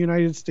citizens of the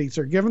United States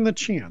are given the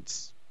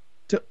chance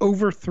to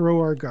overthrow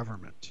our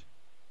government.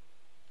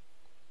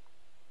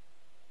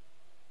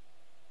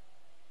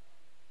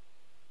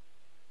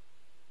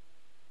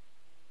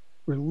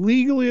 We're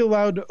legally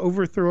allowed to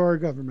overthrow our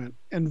government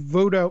and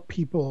vote out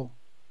people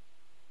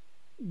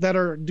that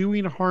are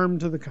doing harm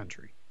to the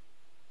country.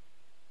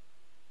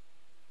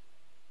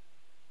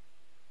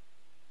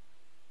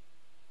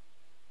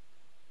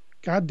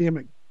 God damn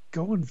it,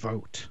 go and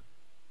vote.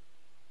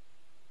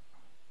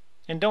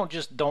 And don't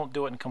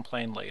do it and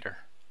complain later.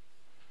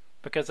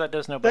 Because that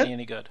does nobody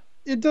any good.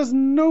 It does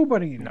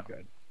nobody any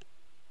good.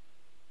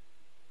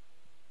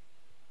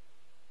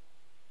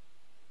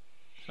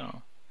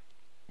 So,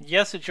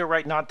 yes, it's your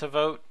right not to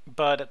vote,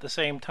 but at the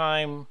same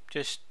time,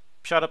 just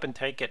shut up and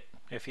take it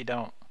if you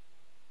don't.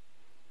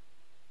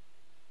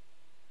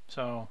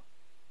 So,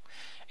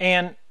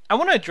 and I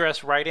want to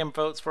address write-in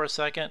votes for a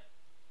second.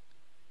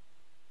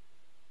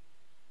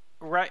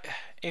 Right,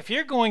 if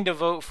you're going to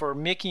vote for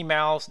Mickey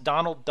Mouse,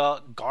 Donald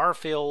Duck,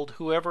 Garfield,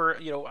 whoever,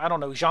 I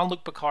don't know,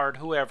 Jean-Luc Picard,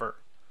 whoever,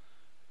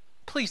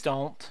 please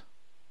don't.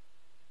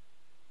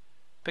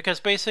 Because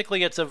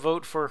basically it's a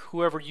vote for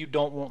whoever you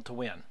don't want to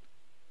win.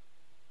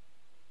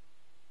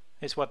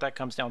 Is what that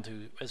comes down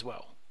to as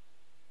well.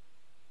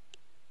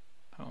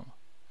 Oh.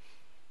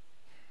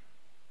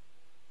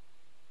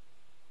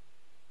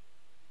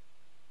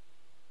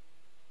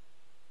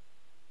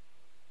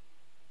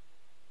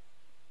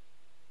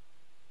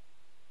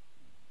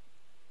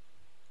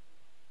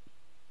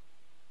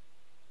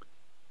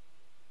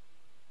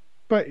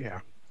 But yeah,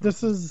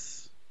 this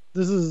is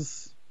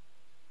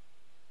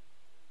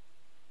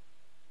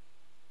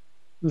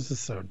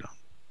so dumb.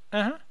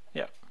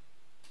 Yeah.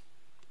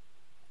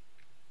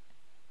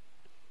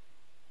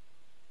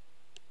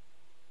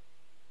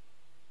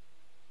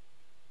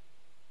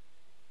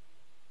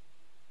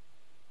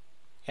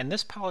 And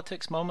this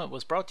politics moment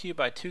was brought to you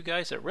by two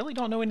guys that really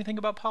don't know anything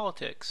about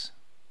politics.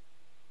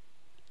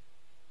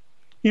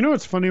 You know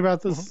what's funny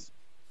about this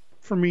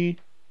for me?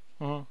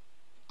 Uh-huh.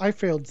 I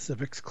failed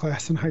civics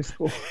class in high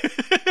school.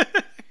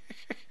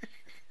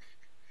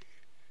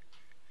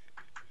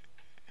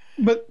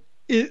 But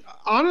it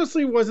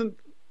honestly wasn't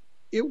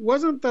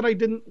that I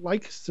didn't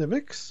like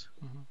civics.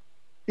 Mm-hmm.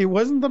 It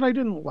wasn't that I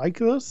didn't like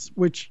this,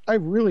 which I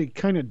really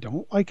kind of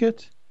don't like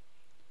it.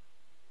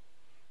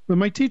 But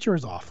my teacher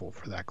was awful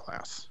for that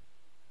class.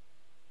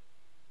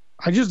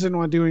 I just didn't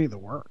want to do any of the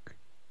work.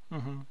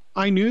 Mm-hmm.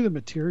 I knew the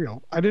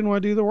material. I didn't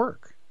want to do the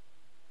work.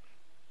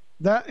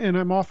 That, and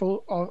I'm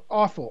awful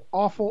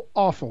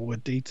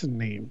with dates and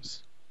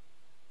names.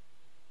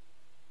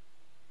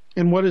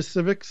 And what is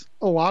civics?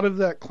 A lot of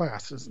that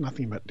class is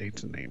nothing but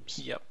dates and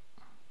names. Yep.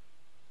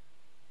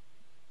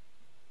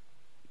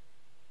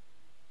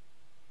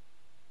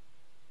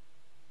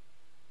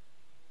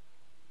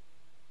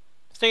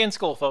 Stay in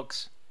school,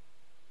 folks.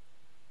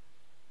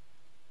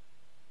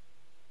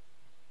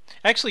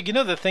 Actually,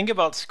 the thing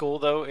about school,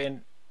 though,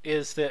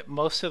 is that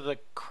most of the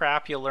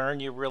crap you learn,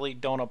 you really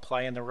don't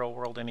apply in the real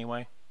world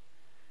anyway.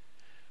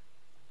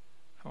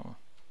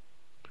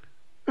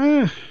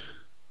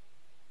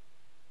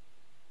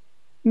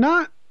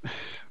 Not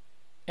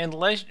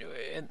unless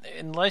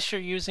you're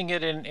using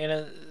it in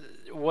a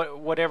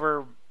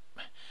whatever.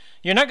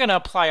 You're not going to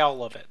apply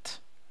all of it.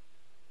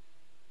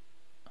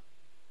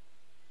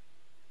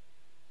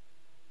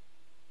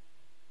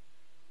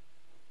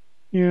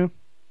 Yeah.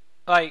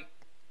 Like,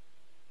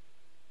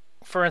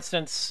 for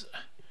instance,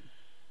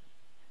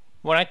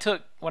 when I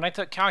took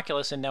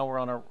calculus, and now we're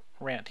on a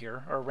rant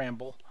here, or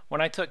ramble.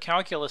 When I took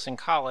calculus in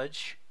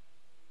college,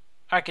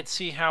 I could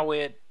see how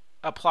it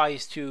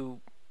applies to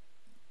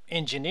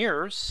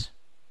engineers,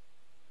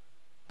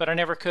 but I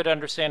never could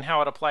understand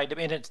how it applied to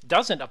me, and it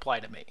doesn't apply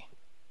to me.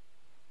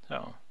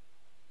 So,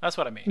 that's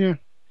what I mean. Yeah.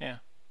 Yeah.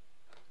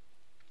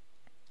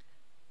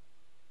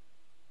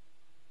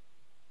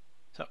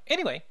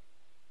 Anyway.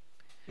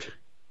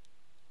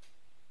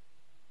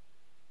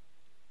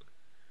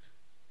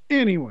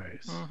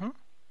 Anyways. Mm-hmm.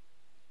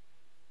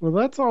 Well,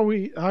 that's all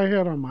I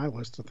had on my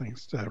list of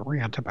things to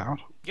rant about.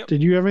 Yep.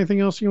 Did you have anything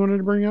else you wanted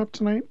to bring up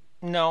tonight?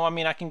 No, I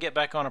mean, I can get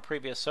back on a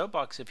previous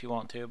soapbox if you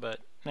want to, but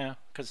yeah,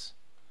 because...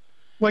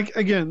 Like,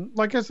 again,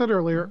 like I said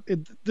earlier,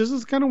 this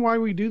is kind of why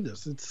we do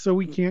this. It's so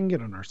we can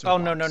get on our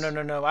soapbox. Oh,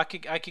 no. I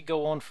could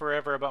go on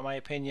forever about my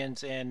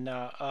opinions and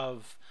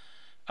of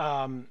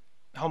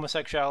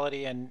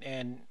homosexuality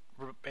and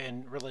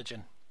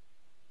religion.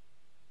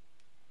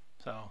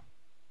 So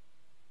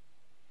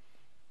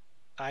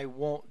I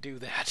won't do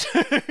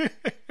that.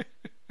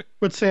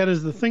 What's sad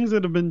is the things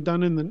that have been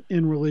done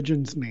in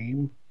religion's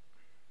name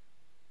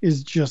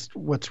is just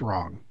what's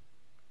wrong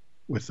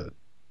with it.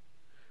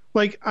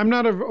 Like, I'm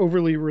not an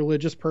overly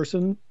religious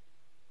person.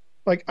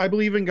 Like, I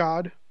believe in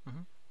God.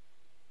 Mm-hmm.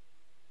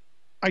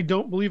 I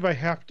don't believe I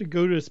have to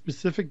go to a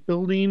specific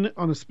building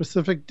on a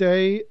specific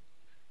day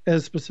at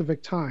a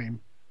specific time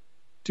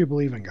to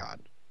believe in God.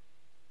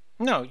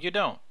 No, you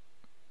don't.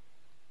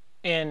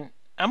 And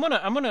I'm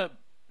gonna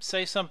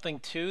say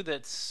something too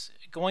that's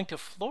going to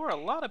floor a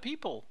lot of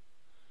people.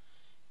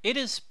 It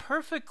is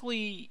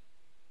perfectly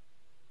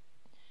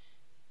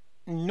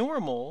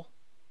normal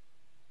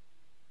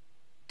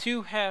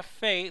to have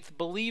faith,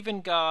 believe in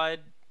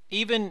God,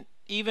 even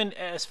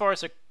as far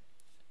as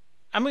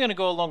I'm going to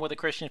go along with the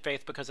Christian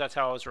faith because that's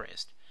how I was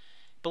raised.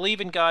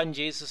 Believe in God and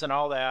Jesus and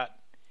all that,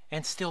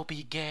 and still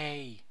be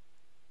gay.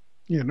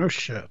 Yeah, no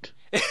shit.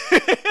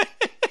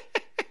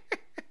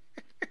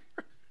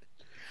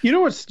 You know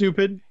what's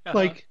stupid? Uh-huh.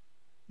 Like,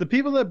 the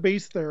people that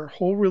base their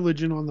whole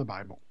religion on the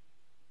Bible,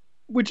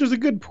 which is a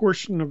good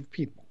portion of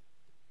people,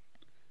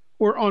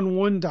 or on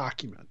one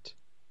document,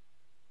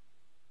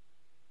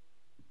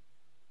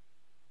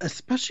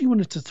 especially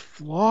when it's as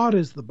flawed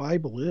as the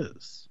Bible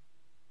is.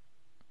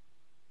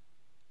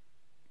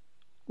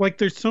 Like,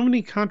 there's so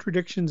many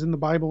contradictions in the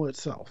Bible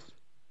itself.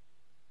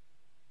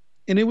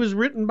 And it was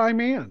written by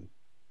man.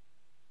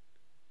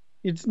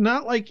 It's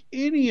not like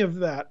any of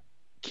that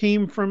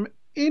came from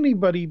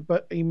anybody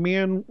but a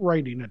man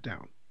writing it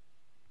down.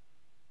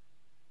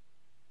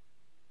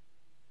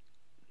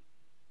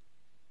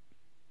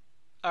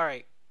 All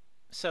right.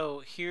 So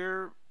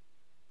here...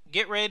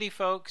 Get ready,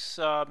 folks.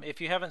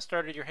 If you haven't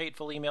started your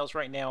hateful emails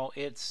right now,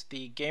 it's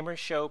the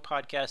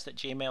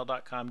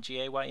gamershowpodcast@gmail.com,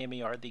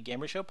 G-A-Y-M-E-R, the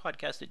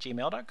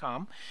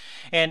gamershowpodcast@gmail.com.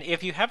 And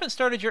if you haven't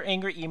started your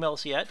angry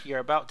emails yet, you're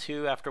about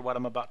to after what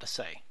I'm about to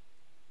say.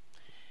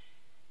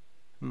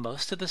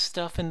 Most of the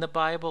stuff in the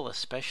Bible,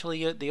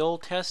 especially the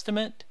Old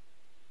Testament,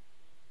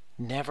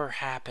 never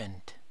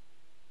happened.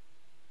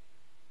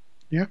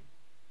 Yeah.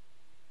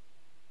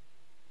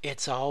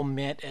 It's all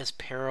meant as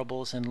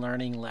parables and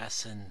learning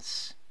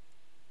lessons.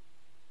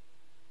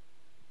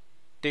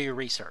 Do your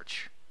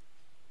research.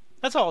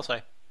 That's all I'll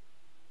say.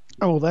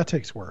 Oh, well, that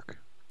takes work.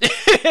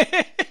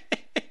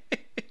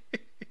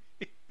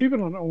 People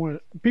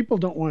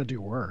don't want to do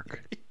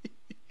work.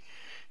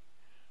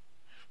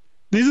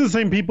 These are the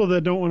same people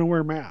that don't want to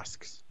wear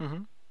masks.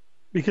 Mm-hmm.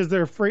 Because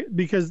they're afraid,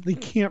 because they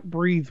can't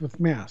breathe with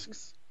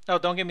masks. Oh,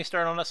 don't get me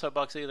started on that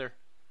soapbox either.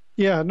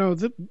 Yeah, no,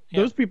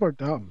 those people are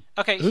dumb.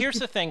 Okay, here's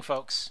the thing,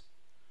 folks.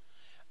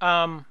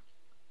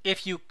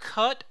 If you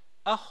cut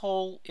a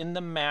hole in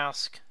the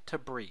mask to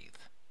breathe,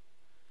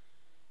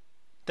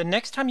 the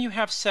next time you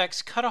have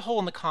sex, cut a hole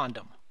in the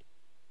condom.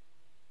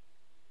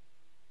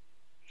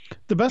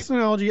 The best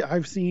analogy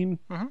I've seen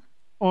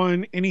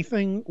on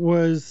anything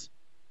was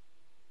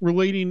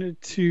relating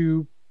it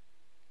to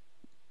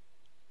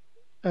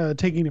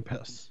taking a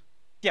piss.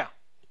 Yeah.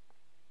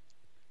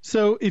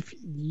 So if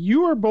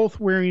you are both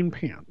wearing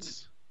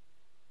pants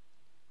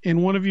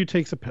and one of you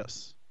takes a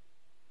piss,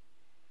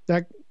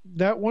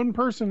 that one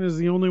person is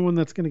the only one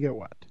that's going to get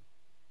wet.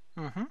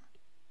 Mm-hmm.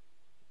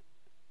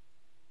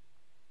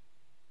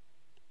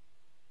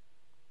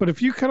 But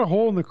if you cut a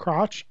hole in the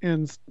crotch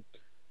and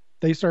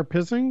they start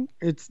pissing,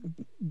 it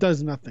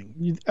does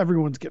nothing.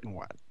 Everyone's getting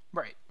wet.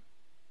 Right.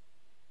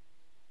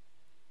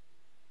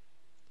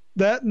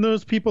 That and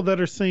those people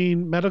that are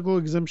saying medical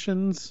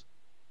exemptions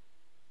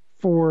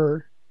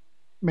for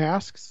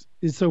masks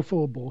is so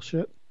full of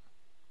bullshit.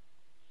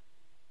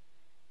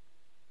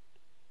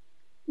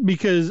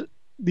 Because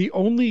the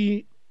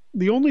only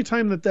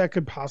time that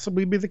could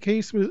possibly be the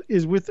case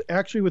is with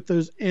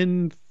those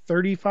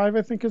N35,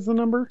 I think is the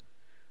number.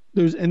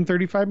 Those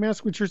N35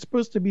 masks, which are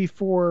supposed to be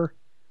for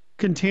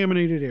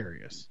contaminated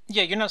areas.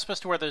 Yeah, you're not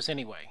supposed to wear those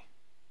anyway.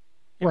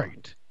 Yeah.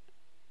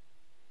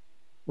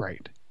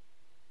 Right.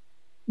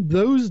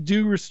 Those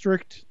do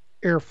restrict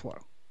airflow.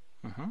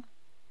 Mm-hmm.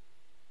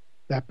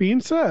 That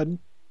being said,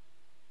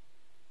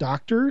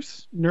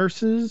 doctors,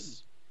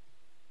 nurses,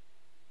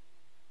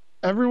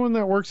 everyone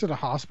that works at a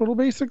hospital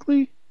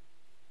basically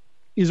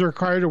is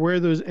required to wear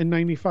those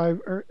N95,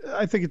 or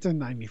I think it's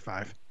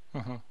N95.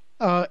 Uh-huh.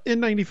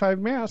 N95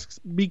 masks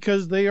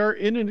because they are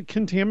in a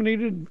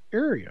contaminated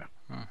area.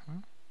 Uh-huh.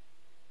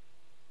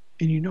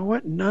 And you know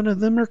what? None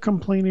of them are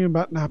complaining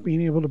about not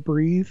being able to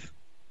breathe.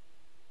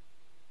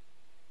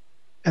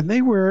 and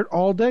they wear it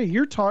all day.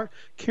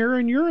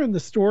 Karen, you're in the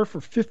store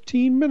for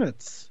 15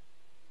 minutes.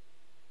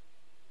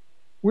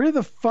 Wear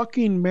the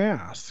fucking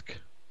mask.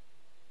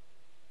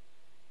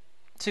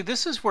 See,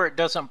 this is where it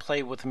doesn't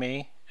play with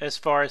me as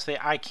far as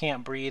the I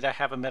can't breathe, I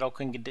have a medical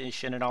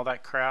condition, and all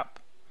that crap.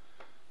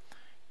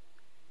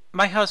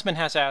 My husband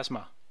has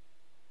asthma.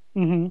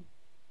 Mm-hmm.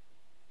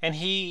 And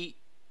he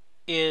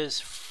is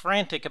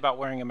frantic about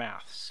wearing a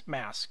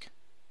mask.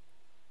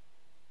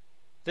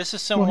 This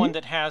is someone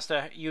that has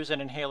to use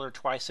an inhaler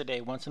twice a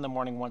day, once in the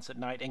morning, once at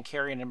night, and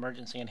carry an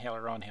emergency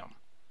inhaler on him.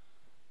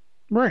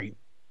 Right.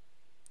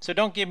 So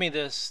don't give me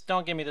this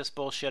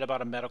bullshit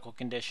about a medical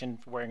condition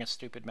for wearing a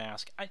stupid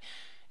mask.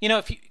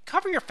 If you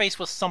cover your face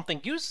with something,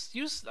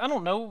 use I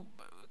don't know,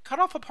 cut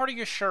off a part of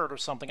your shirt or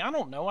something. I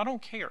don't know. I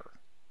don't care.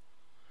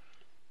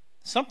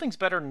 Something's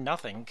better than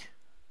nothing.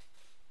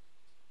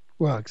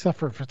 Well, except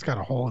for if it's got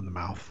a hole in the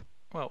mouth.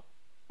 Well,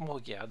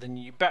 yeah. Then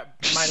you might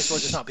as well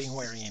just not be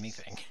wearing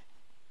anything.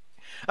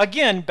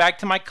 Again, back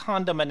to my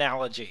condom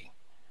analogy.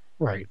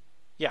 Right.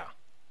 Yeah.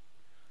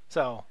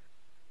 So.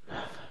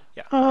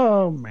 Yeah.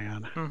 Oh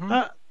man.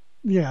 Mm-hmm.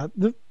 Yeah.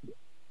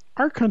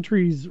 Our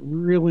country's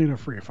really in a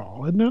free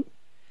fall, isn't it?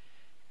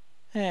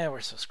 Yeah, we're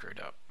so screwed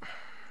up.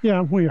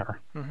 Yeah, we are.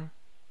 Mm-hmm.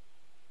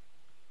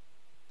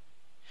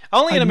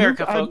 Only in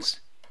America, folks.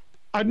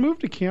 I'd move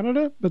to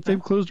Canada, but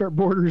they've closed our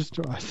borders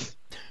to us.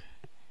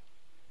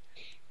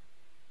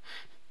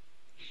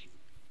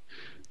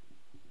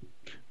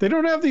 They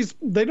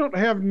don't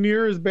have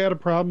near as bad of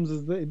problems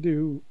as they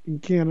do in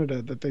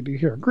Canada that they do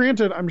here.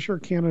 Granted, I'm sure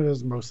Canada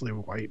is mostly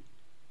white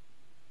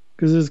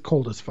because it's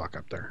cold as fuck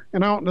up there.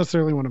 And I don't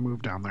necessarily want to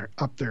move down there.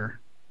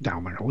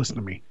 Listen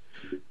to me.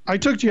 I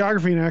took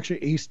geography and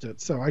actually aced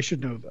it, so I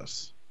should know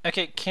this.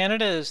 Okay,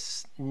 Canada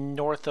is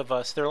north of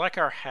us. They're like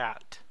our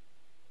hat.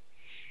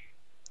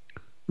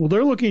 Well,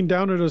 they're looking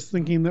down at us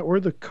thinking that we're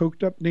the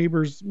coked up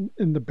neighbors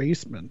in the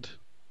basement.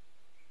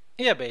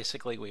 Yeah,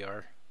 basically we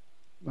are.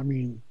 I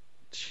mean,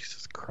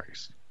 Jesus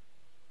Christ.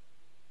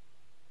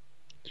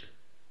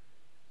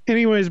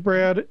 Anyways,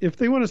 Brad, if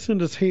they want to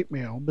send us hate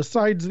mail,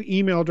 besides the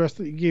email address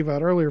that you gave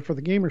out earlier for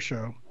the Gamer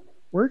Show,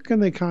 where can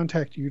they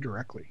contact you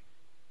directly?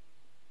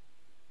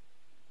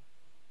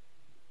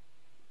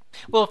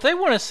 Well, if they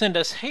want to send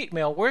us hate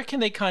mail, where can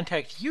they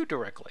contact you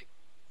directly?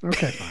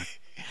 Okay,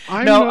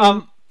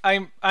 fine.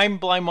 I'm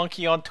Blind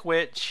Monkey on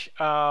Twitch.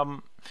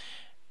 I'm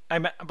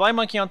Blind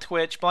Monkey on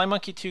Twitch, Blind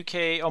Monkey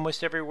 2K,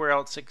 almost everywhere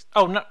else.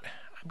 I'm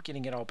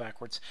getting it all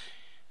backwards.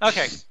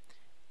 Okay.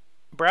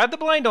 Brad the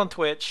Blind on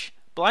Twitch,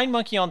 Blind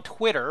Monkey on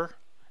Twitter,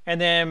 and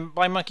then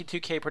Blind Monkey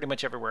 2K pretty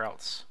much everywhere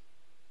else.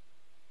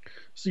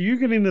 So you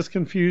getting this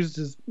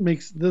confused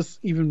makes this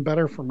even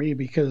better for me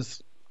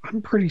because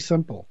I'm pretty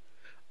simple.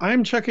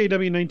 I'm Chuck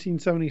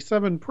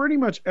AW1977 pretty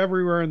much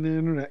everywhere on the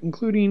internet,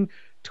 including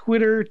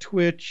Twitter,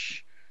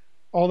 Twitch,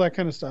 all that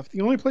kind of stuff.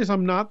 The only place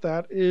I'm not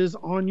that is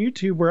on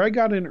YouTube, where I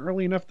got in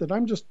early enough that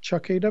I'm just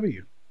Chuck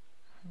AW.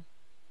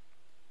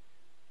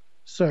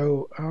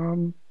 So,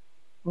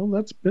 well,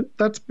 that's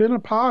been a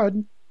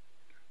pod.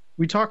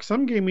 We talk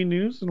some gaming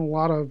news and a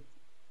lot of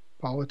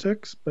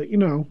politics, but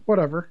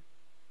whatever.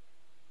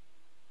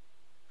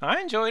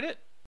 I enjoyed it.